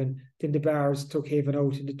Castlehaven. Then the Bars took Haven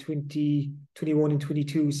out in the 2021 and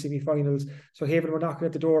 22 semi-finals. So Haven were knocking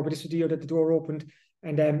at the door, but this was the year that the door opened,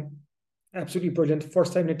 and absolutely brilliant.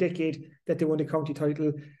 First time in a decade that they won the county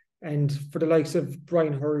title. And for the likes of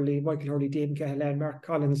Brian Hurley, Michael Hurley, Dave Cahalan, Mark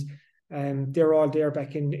Collins, they're all there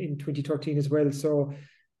back in 2013 as well. So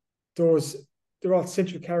they're all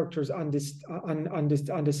central characters on this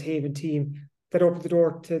Haven team that opened the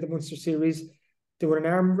door to the Munster series. They were an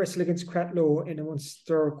arm wrestle against Cratloe in a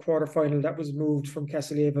Munster quarter-final that was moved from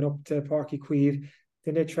Castlehaven up to Páirc Uí Chaoimh.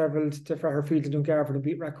 Then they travelled to Fairfield and Dungarvan and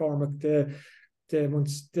beat Rathcormac,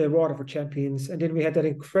 the Waterford champions. And then we had that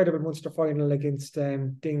incredible Munster final against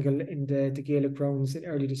Dingle in the Gaelic grounds in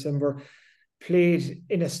early December, played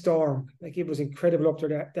in a storm. Like, it was incredible up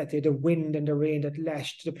there that day, the wind and the rain that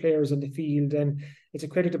lashed the players on the field. And it's a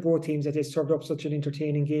credit to both teams that they served up such an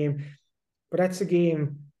entertaining game. But that's a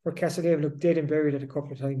game where Castlehaven looked dead and buried it a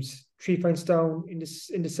couple of times. 3 points down in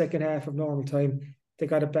the second half of normal time. They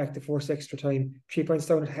got it back to force extra time. 3 points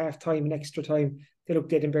down at half time and extra time. They looked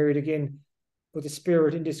dead and buried again. But the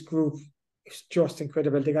spirit in this group is just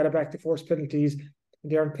incredible. They got it back to force penalties.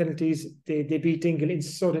 And they earned penalties. They beat Dingle in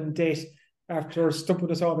sudden death after stumping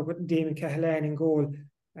us all with Damon Cahalan in goal.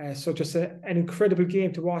 So just an incredible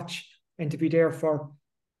game to watch and to be there for.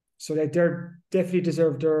 So they definitely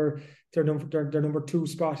deserve their number 2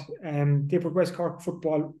 spot. They put West Cork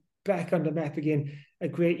football back on the map again. A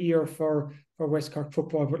great year for West Cork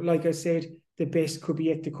football. But like I said, the best could be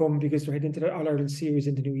yet to come, because they're heading into the All-Ireland series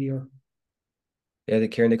in the new year. Yeah,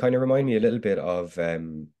 Kieran, they kind of remind me a little bit of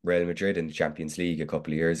Real Madrid in the Champions League a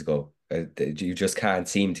couple of years ago. You just can't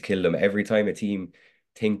seem to kill them. Every time a team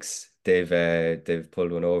thinks they've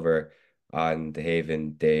pulled one over on the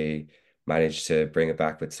Haven, they manage to bring it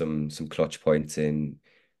back with some clutch points in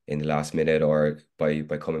the last minute, or by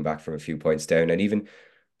coming back from a few points down. And even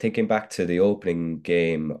thinking back to the opening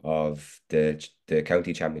game of the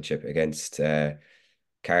county championship against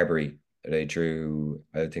Carberry, they drew,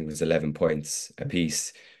 I think it was 11 points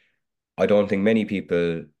apiece. I don't think many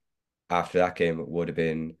people after that game would have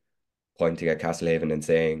been pointing at Castlehaven and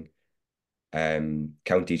saying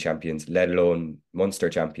county champions, let alone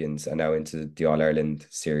Munster champions, and now into the All Ireland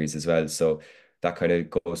series as well. So that kind of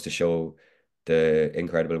goes to show the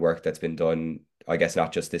incredible work that's been done, I guess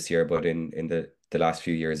not just this year, but in the last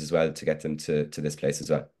few years as well, to get them to this place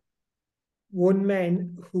as well. One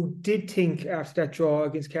man who did think after that draw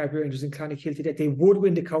against Carbery Rangers and Clonakilty that they would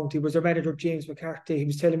win the county was their manager, James McCarthy. He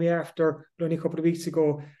was telling me after, only a couple of weeks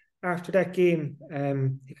ago, after that game,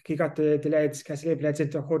 he got the lads, Castlehaven lads,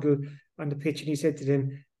 into a huddle on the pitch, and he said to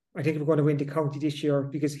them, I think we're going to win the county this year,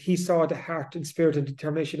 because he saw the heart and spirit and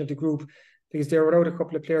determination of the group, because they were out a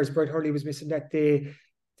couple of players. Brian Hurley was missing that day.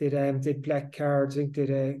 Did black cards, I think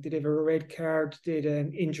did have a red card, did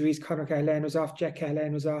injuries. Conor Cahalane was off, Jack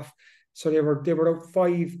Cahalane was off. So they were out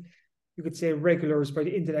five, you could say, regulars by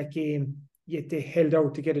the end of that game, yet they held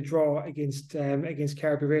out to get a draw against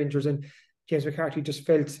Carbery Rangers. And James McCarthy just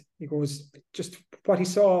felt, he goes, just what he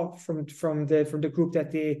saw from the group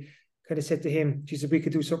that day kind of said to him, Jesus, we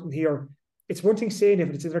could do something here. It's one thing saying it,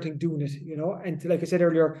 but it's another thing doing it, you know. And like I said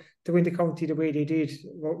earlier, to win the county the way they did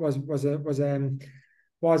was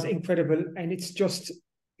incredible. And it's just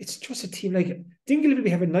a team, like Dingle will be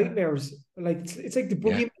having nightmares. Like it's like the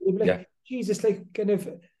boogie. Like Jesus, like kind of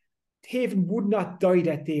Haven would not die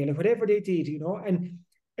that day. Like whatever they did, you know. And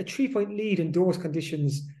a 3-point lead in those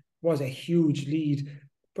conditions was a huge lead.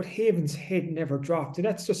 But Haven's head never dropped, and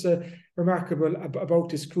that's just a remarkable about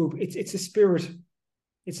this group. It's a spirit.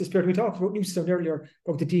 It's a spirit. We talked about Newstown earlier,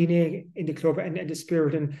 about the DNA in the club and the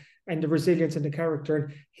spirit and the resilience and the character.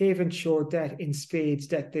 And Haven showed that in spades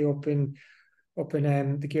that day up in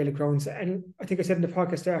the Gaelic grounds. And I think I said in the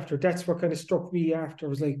podcast after, that's what kind of struck me after. I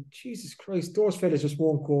was like, Jesus Christ, those fellas just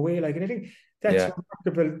won't go away. Like, and I think that's a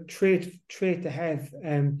remarkable trait to have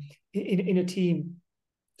in a team.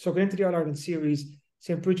 So going into the All Ireland series,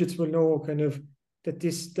 St. Bridget's will know kind of that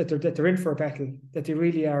they're in for a battle, that they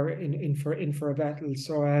really are in for a battle.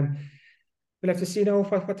 So we'll have to see now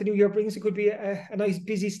what the new year brings. It could be a nice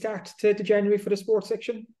busy start to January for the sports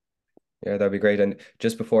section. Yeah, that'd be great. And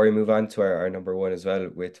just before we move on to our number one as well,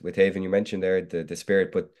 with Haven, you mentioned there the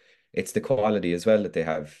spirit, but it's the quality as well that they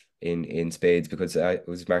have in spades, because it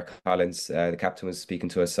was Mark Collins, the captain, was speaking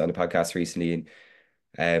to us on a podcast recently,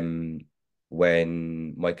 and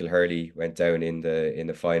when Michael Hurley went down in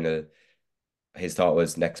the final, his thought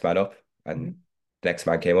was next man up, and next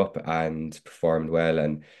man came up and performed well.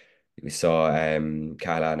 And we saw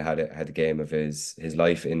Cahalane had a game of his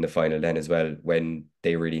life in the final then as well, when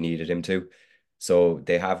they really needed him to. So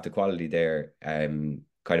they have the quality there, kind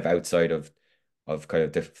of outside of kind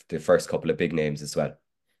of the first couple of big names as well.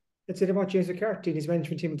 Let's say what James McCarthy and his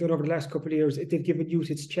management team have done over the last couple of years. They've given youth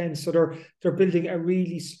its chance. So they're building a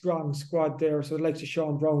really strong squad there. So the likes of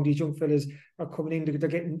Sean Brown, these young fellas are coming in.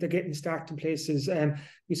 They're getting starting places.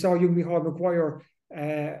 We saw young Micheál Maguire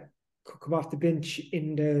come off the bench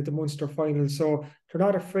in the Munster final. So they're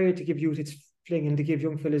not afraid to give youth its fling and to give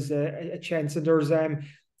young fellas a chance. And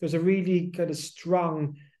there's a really kind of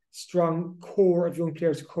strong core of young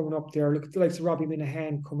players coming up there. Look at the likes of Robbie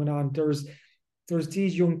Minahan coming on. There's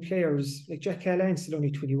these young players, like Jack Cahalane, still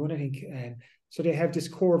only 21, I think. So they have this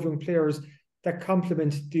core of young players that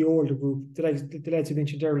complement the older group. The lads you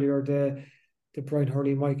mentioned earlier, the Brian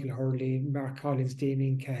Hurley, Michael Hurley, Mark Collins,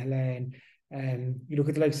 Damien Cahalane. You look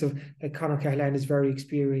at the likes of, like, Conor Cahalane is very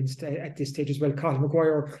experienced at this stage as well. Colin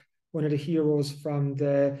Maguire, one of the heroes from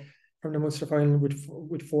the Munster final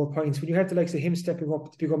with 4 points. When you have the likes of him stepping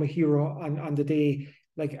up to become a hero on the day,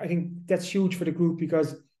 like, I think that's huge for the group,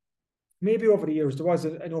 because maybe over the years there was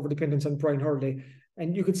an overdependence on Brian Hurley,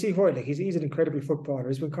 and you can see why. Like, he's an incredible footballer.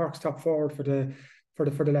 He's been Cork's top forward for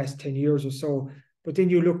the last 10 years or so. But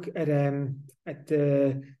then you look at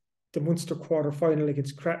the Munster quarter final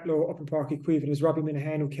against Cratloe up in Park Equivalent. It was Robbie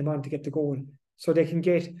Minahan who came on to get the goal. So they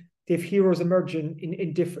have heroes emerging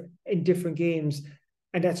in different games,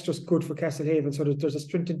 and that's just good for Castlehaven. So there's a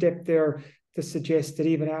strength and depth there to suggest that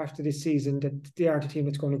even after this season, that they aren't a team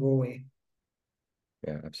that's going to go away.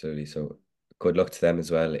 Yeah, absolutely. So good luck to them as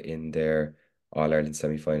well in their All Ireland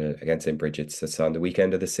semi-final against St. Bridget's. That's on the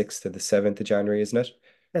weekend of the 6th to the 7th of January, isn't it?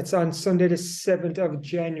 That's on Sunday, the 7th of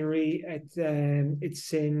January.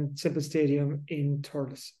 It's in Simple Stadium in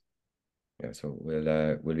Thurles. Yeah, so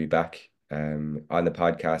we'll be back on the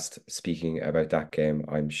podcast speaking about that game,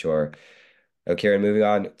 I'm sure. Now, Kieran, moving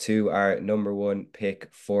on to our number one pick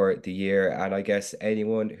for the year, and I guess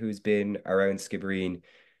anyone who's been around Skibbereen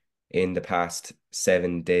in the past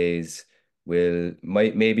 7 days would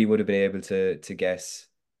have been able to guess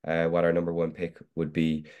what our number one pick would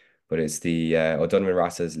be. But it's the O'Donovan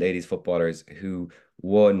Ross's ladies footballers who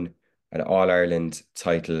won an All-Ireland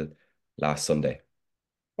title last Sunday.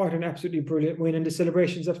 What an absolutely brilliant win, and the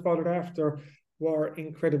celebrations that followed after were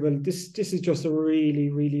incredible. This is just a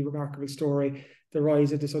really, really remarkable story, the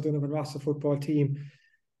rise of this O'Donovan Ross football team.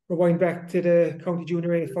 Rewind back to the County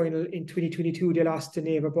Junior A final in 2022, they lost to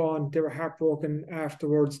Neva Bawn. They were heartbroken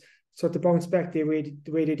afterwards. So to bounce back the way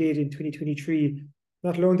they did in 2023,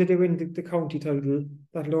 not alone did they win the county title,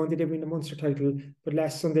 not alone did they win the Munster title, but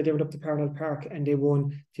last Sunday they went up to Parnell Park and they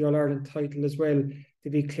won the All-Ireland title as well. They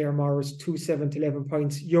beat Clare Morris 2-7 to 11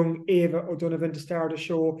 points. Young Ava O'Donovan to start the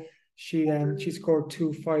show. She scored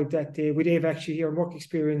 2-5 that day. With Ava actually here work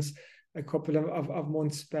experience a couple of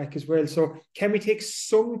months back as well. So can we take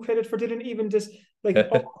some credit for Dylan, even just like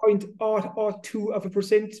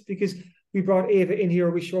 0.02%, because we brought Ava in here,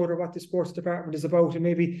 we showed her what the sports department is about, and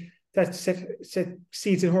maybe that set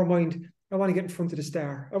seeds in her mind. I want to get in front of the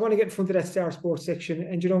Star. I want to get in front of that Star Sports section.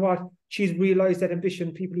 And you know what? She's realised that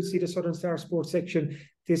ambition. People who see the Southern Star Sports section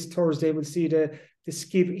this Thursday will see the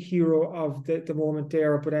Skib hero of the moment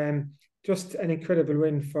there. But just an incredible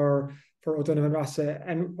win for O'Donovan Rossa.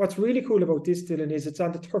 And what's really cool about this, Dylan, is it's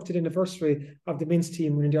on the 30th anniversary of the men's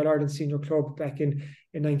team winning the All-Ireland Senior Club back in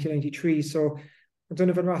 1993. So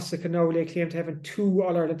O'Donovan Rossa can now lay claim to having 2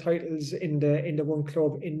 All-Ireland titles in the one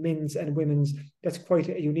club in men's and women's. That's quite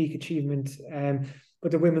a unique achievement.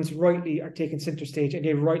 But the women's rightly are taking centre stage, and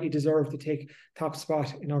they rightly deserve to take top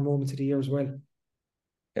spot in our moments of the year as well.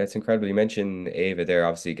 Yeah, it's incredible. You mentioned Ava there,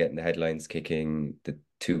 obviously getting the headlines, kicking the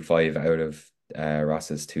 2-5 out of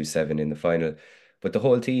Ross's 2-7 in the final. But the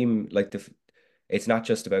whole team, it's not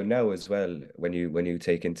just about now as well. When you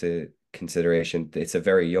take into consideration, it's a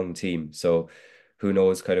very young team. So who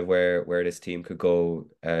knows kind of where this team could go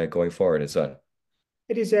going forward as well.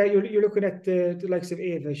 It is. You're looking at the likes of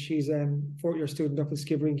Ava. She's a 4th-year student up in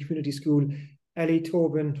Skibbereen Community School. Ellie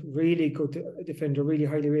Tobin, really good defender, really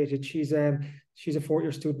highly rated. She's a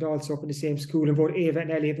 4th-year student also up in the same school. And both Ava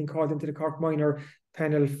and Ellie have been called into the Cork Minor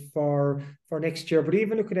panel for next year. But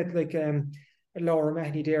even looking at Laura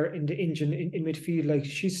Mahoney there in the engine in midfield,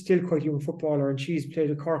 she's still quite a young footballer, and she's played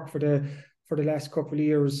with Cork for the last couple of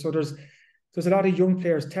years. So there's a lot of young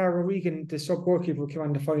players. Tara Regan, the sub goalkeeper, came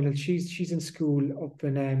on the final. She's in school up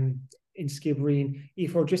in Skibbereen.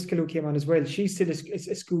 Aoife O'Driscoll, who came on as well, she's still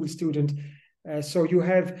a school student. So you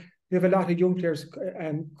have a lot of young players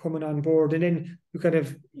coming on board, and then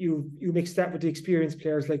you mix that with the experienced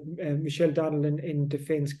players like Michelle Donnell in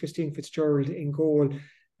defence, Christine Fitzgerald in goal,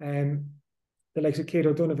 the likes of Kate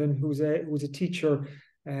O'Donovan, who's a teacher.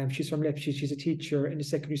 She's from Lepshy. She's a teacher in the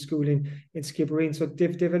secondary school in Skibbereen. So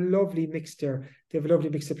they've a lovely mix there. They have a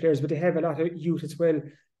lovely mix of players, but they have a lot of youth as well.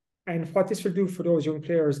 And what this will do for those young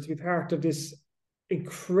players to be part of this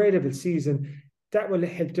incredible season, that will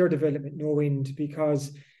help their development no end,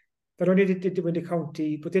 because not only did they win the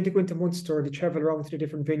county, but then they go into Munster, they travel around to the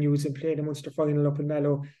different venues and play the Munster final up in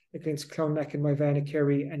Mallow against Clonmac and Myvana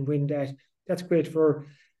Kerry and win that. That's great for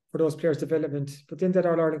those players' development. But then that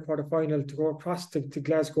All-Ireland quarter-final, to go across to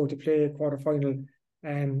Glasgow to play a quarter-final,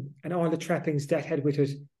 and all the trappings that had with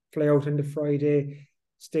it, fly out on the Friday,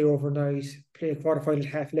 stay overnight, play a quarter-final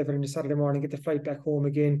at 11:30 on the Saturday morning, get the flight back home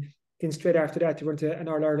again. Then straight after that, they went to an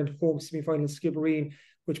All-Ireland home semi-final in Skibbereen,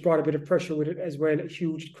 which brought a bit of pressure with it as well. A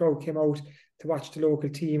huge crowd came out to watch the local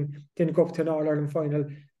team. Then go up to an All-Ireland final.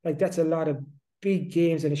 That's a lot of big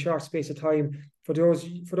games in a short space of time for those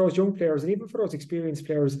young players, and even for those experienced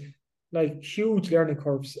players. Huge learning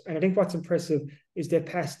curves. And I think what's impressive is they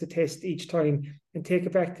pass the test each time. And take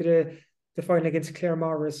it back to the final against Clare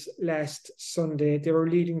Morris last Sunday. They were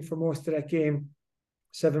leading for most of that game.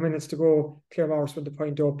 7 minutes to go. Clare Morris went the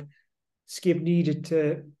point up. Skib needed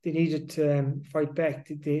to fight back.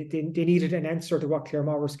 They needed an answer to what Clare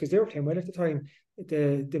Morris, because they were playing well at the time,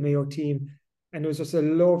 the Mayo team. And it was just a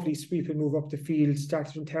lovely sweeping move up the field.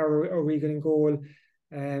 Started from Tara O'Regan in goal.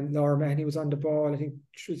 Laura Mahoney was on the ball. I think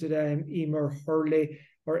was it Emma Hurley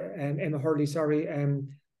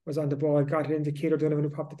was on the ball. Got it into Kate O'Donovan, who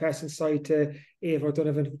popped the pass inside to Ava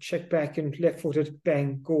O'Donovan, who checked back and left-footed,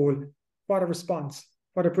 bang, goal. What a response!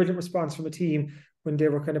 What a brilliant response from a team when they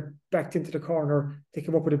were kind of backed into the corner, they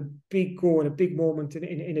came up with a big goal, a big moment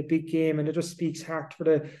in a big game, and it just speaks heart for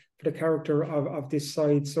the character of this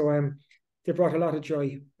side. So they brought a lot of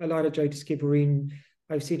joy to Skibbereen.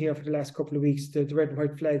 I've seen here for the last couple of weeks the red and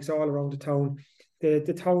white flags all around the town.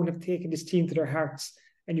 The town have taken this team to their hearts,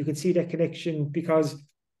 and you can see that connection because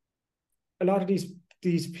a lot of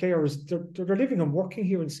these players, they're living and working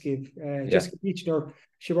here in Skib. Jessica Beechner,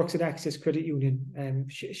 she works at Access Credit Union,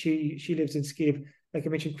 and she lives in Skib. Like I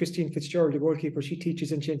mentioned, Christine Fitzgerald, the goalkeeper, she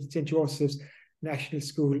teaches in St. Joseph's National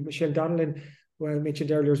School. Michelle Donnellan, well, I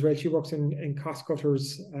mentioned earlier as well, she works in Cost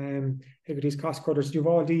Cutters, Hegarty's Cost Cutters. You have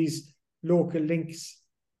all these local links,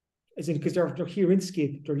 as in because they're here in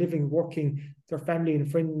Skib, they're living, working, their family and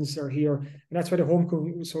friends are here, and that's why the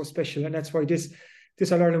homecoming was so special, and that's why this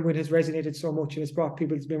All-Ireland win has resonated so much, and it's brought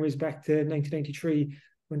people's memories back to 1993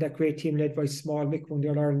 when that great team led by Small Mick won the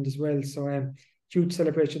All-Ireland as well. So huge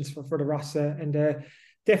celebrations for the Rossa, and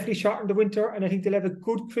definitely short in the winter, and I think they'll have a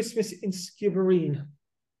good Christmas in Skibbereen.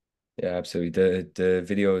 Yeah, absolutely. The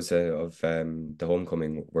videos of the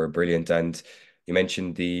homecoming were brilliant, and you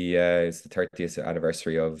mentioned it's the 30th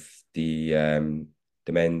anniversary of the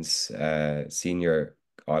men's senior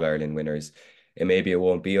All-Ireland winners. It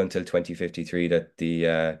won't be until 2053 that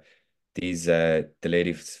the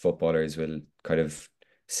ladies footballers will kind of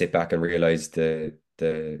sit back and realize the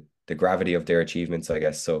gravity of their achievements, I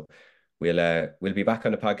guess. So we'll be back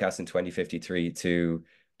on the podcast in 2053 to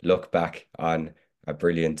look back on a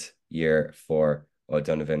brilliant year for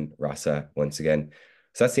O'Donovan Rossa once again.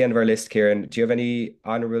 So that's the end of our list, Kieran. Do you have any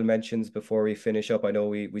honourable mentions before we finish up? I know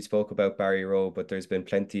we spoke about Barry Rowe, but there's been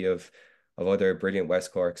plenty of other brilliant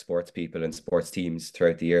West Cork sports people and sports teams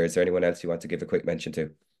throughout the year. Is there anyone else you want to give a quick mention to?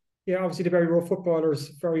 Yeah, obviously the Barry Rowe footballers,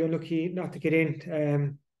 very unlucky not to get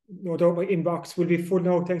in. No doubt my inbox will be full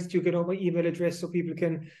now, thanks to you getting out my email address so people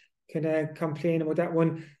can complain about that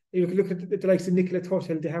one. You can look at the likes of Nicola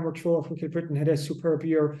Tuthill, the hammer thrower from Kilbrittain, had a superb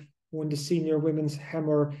year, won the senior women's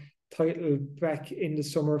hammer title back in the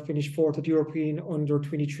summer, finished fourth at European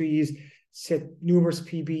under-23s, set numerous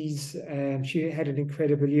PBs. She had an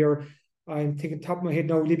incredible year. I'm thinking top of my head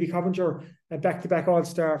now, Libby Coventry, a back-to-back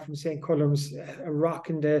All-Star from St. Columb's, a rock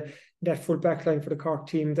in that full back line for the Cork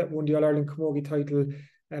team that won the All-Ireland Camogie title,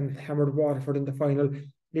 hammered Waterford in the final.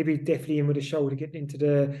 Libby definitely in with a shout of getting into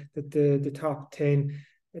the top 10.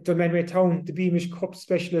 Dunmanway Town, the Beamish Cup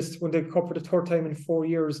specialist, won the cup for the third time in 4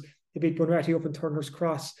 years. They beat Bunratty up in Turner's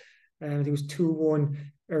Cross. It was 2-1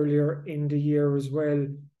 earlier in the year as well.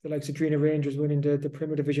 The likes of Drina Rangers winning the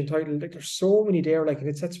Premier Division title. Like, there's so many there, like,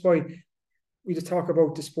 and that's why we just talk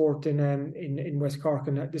about the sport in West Cork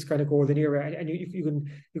and this kind of golden era, and you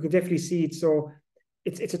can definitely see it. So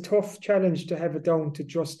it's a tough challenge to have it down to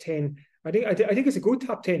just 10. I think it's a good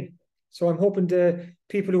top 10. So I'm hoping the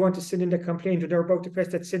people who want to send in the complaint, and they're about to press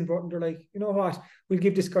that send button, they're like, you know what, we'll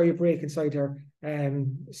give this guy a break inside here.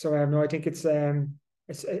 No, I think it's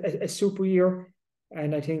a super year,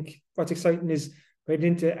 and I think what's exciting is right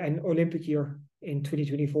into an Olympic year in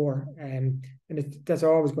 2024, and that's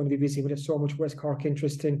always going to be busy. We have so much West Cork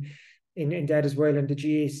interest in that as well, and the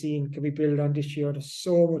GA scene can be built on this year. There's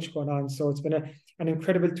so much going on, so it's been an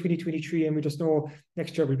incredible 2023, and we just know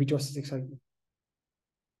next year will be just as exciting.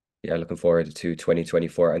 Yeah, looking forward to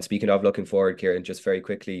 2024. And speaking of looking forward, Kieran, just very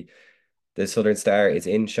quickly, the Southern Star is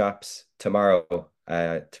in shops tomorrow,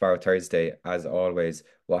 Thursday, as always.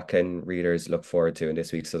 What can readers look forward to in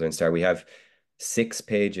this week's Southern Star? We have 6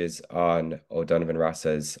 pages on O'Donovan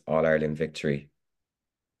Rossa's All-Ireland victory.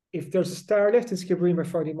 If there's a Star left in Skibbereen by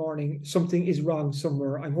Friday morning, something is wrong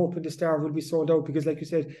somewhere. I'm hoping the Star will be sold out because, like you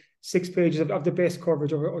said, 6 pages of the best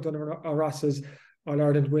coverage of O'Donovan Rossa's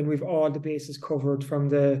All-Ireland win. We've all the bases covered from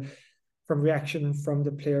reaction from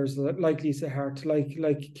the players like Lisa Hart, like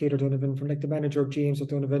Kate O'Donovan, from like the manager James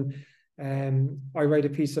O'Donovan. I write a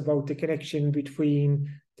piece about the connection between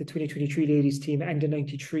the 2023 ladies team and the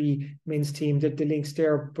 93 men's team, the links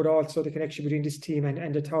there, but also the connection between this team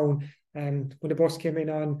and the town. And when the bus came in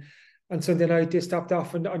on Sunday night, they stopped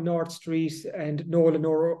off on North Street, and Noel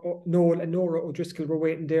and Nora O'Driscoll were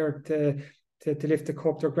waiting there to lift the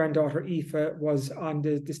cup. Their granddaughter Aoife was on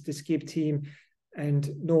the Skib team, and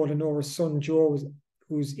Noel and Nora's son Joe,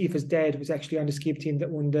 who's Aoife's dad, was actually on the Skib team that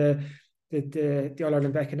won the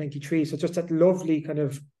All-Ireland back in 93. So just that lovely kind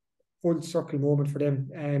of full circle moment for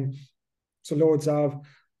them. So loads of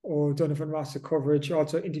O'Donovan Rossa coverage.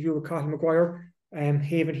 Also interview with Colin Maguire,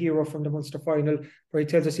 Haven hero from the Munster final, where he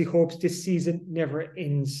tells us he hopes this season never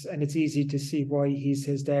ends, and it's easy to see why he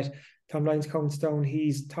says that. Tom Lyons counts down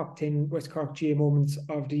his top 10 West Cork GA moments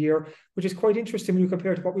of the year, which is quite interesting when you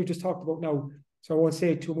compare to what we've just talked about now. So I won't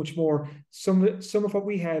say too much more. Some of what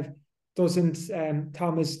we have doesn't.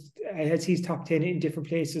 Thomas has his top 10 in different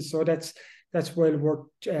places, so that's well worth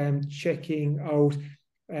checking out.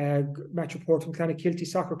 Match report from Clonakilty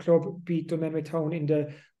Soccer Club beat Dunmanway Town in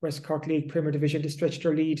the West Cork League Premier Division to stretch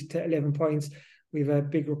their lead to 11 points. We have a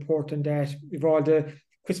big report on that. We've all the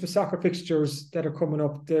Christmas soccer fixtures that are coming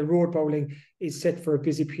up. The road bowling is set for a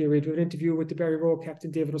busy period. We have an interview with the Barry Road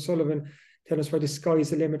captain, David O'Sullivan, telling us why the sky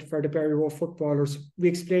is the limit for the Barry Road footballers. We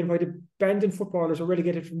explain why the Bandon footballers are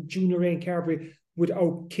relegated from Junior A in Carbery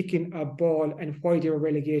without kicking a ball and why they were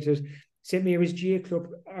relegated. St Mary's GA Club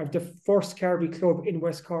are the first Carbery club in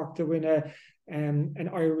West Cork to win an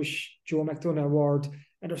Irish Joe McDonagh award.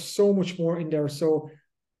 And there's so much more in there. So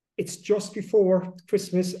it's just before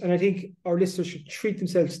Christmas, and I think our listeners should treat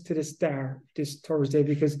themselves to the Star this Thursday,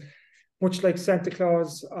 because much like Santa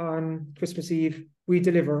Claus on Christmas Eve, we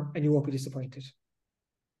deliver and you won't be disappointed.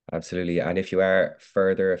 Absolutely. And if you are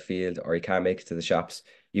further afield or you can't make it to the shops,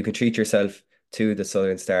 you can treat yourself to the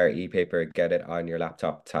Southern Star e-paper. Get it on your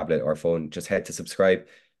laptop, tablet or phone. Just head to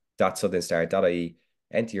subscribe.southernstar.ie,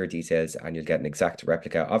 enter your details and you'll get an exact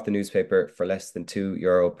replica of the newspaper for less than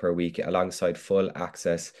 €2 per week, alongside full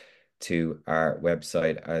access to our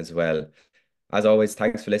website as well. As always,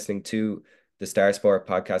 thanks for listening to the Star Sport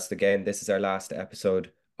podcast. Again, this is our last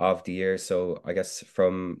episode of the year. So I guess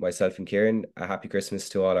from myself and Kieran, a happy Christmas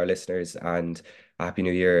to all our listeners and a happy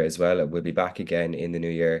new year as well. We'll be back again in the new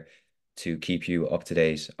year to keep you up to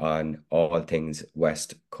date on all things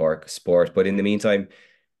West Cork sport. But in the meantime,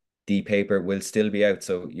 the paper will still be out,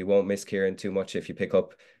 so you won't miss Kieran too much if you pick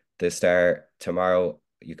up the Star tomorrow.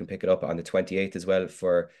 You can pick it up on the 28th as well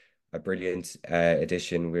for a brilliant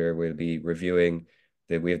edition where we'll be reviewing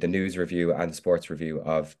we have the news review and the sports review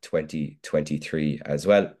of 2023 as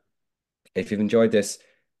well. If you've enjoyed this,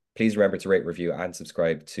 please remember to rate, review and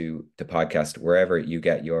subscribe to the podcast wherever you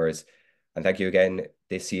get yours. And thank you again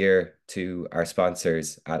this year to our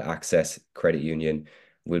sponsors at Access Credit Union.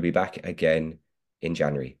 We'll be back again in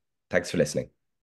January. Thanks for listening.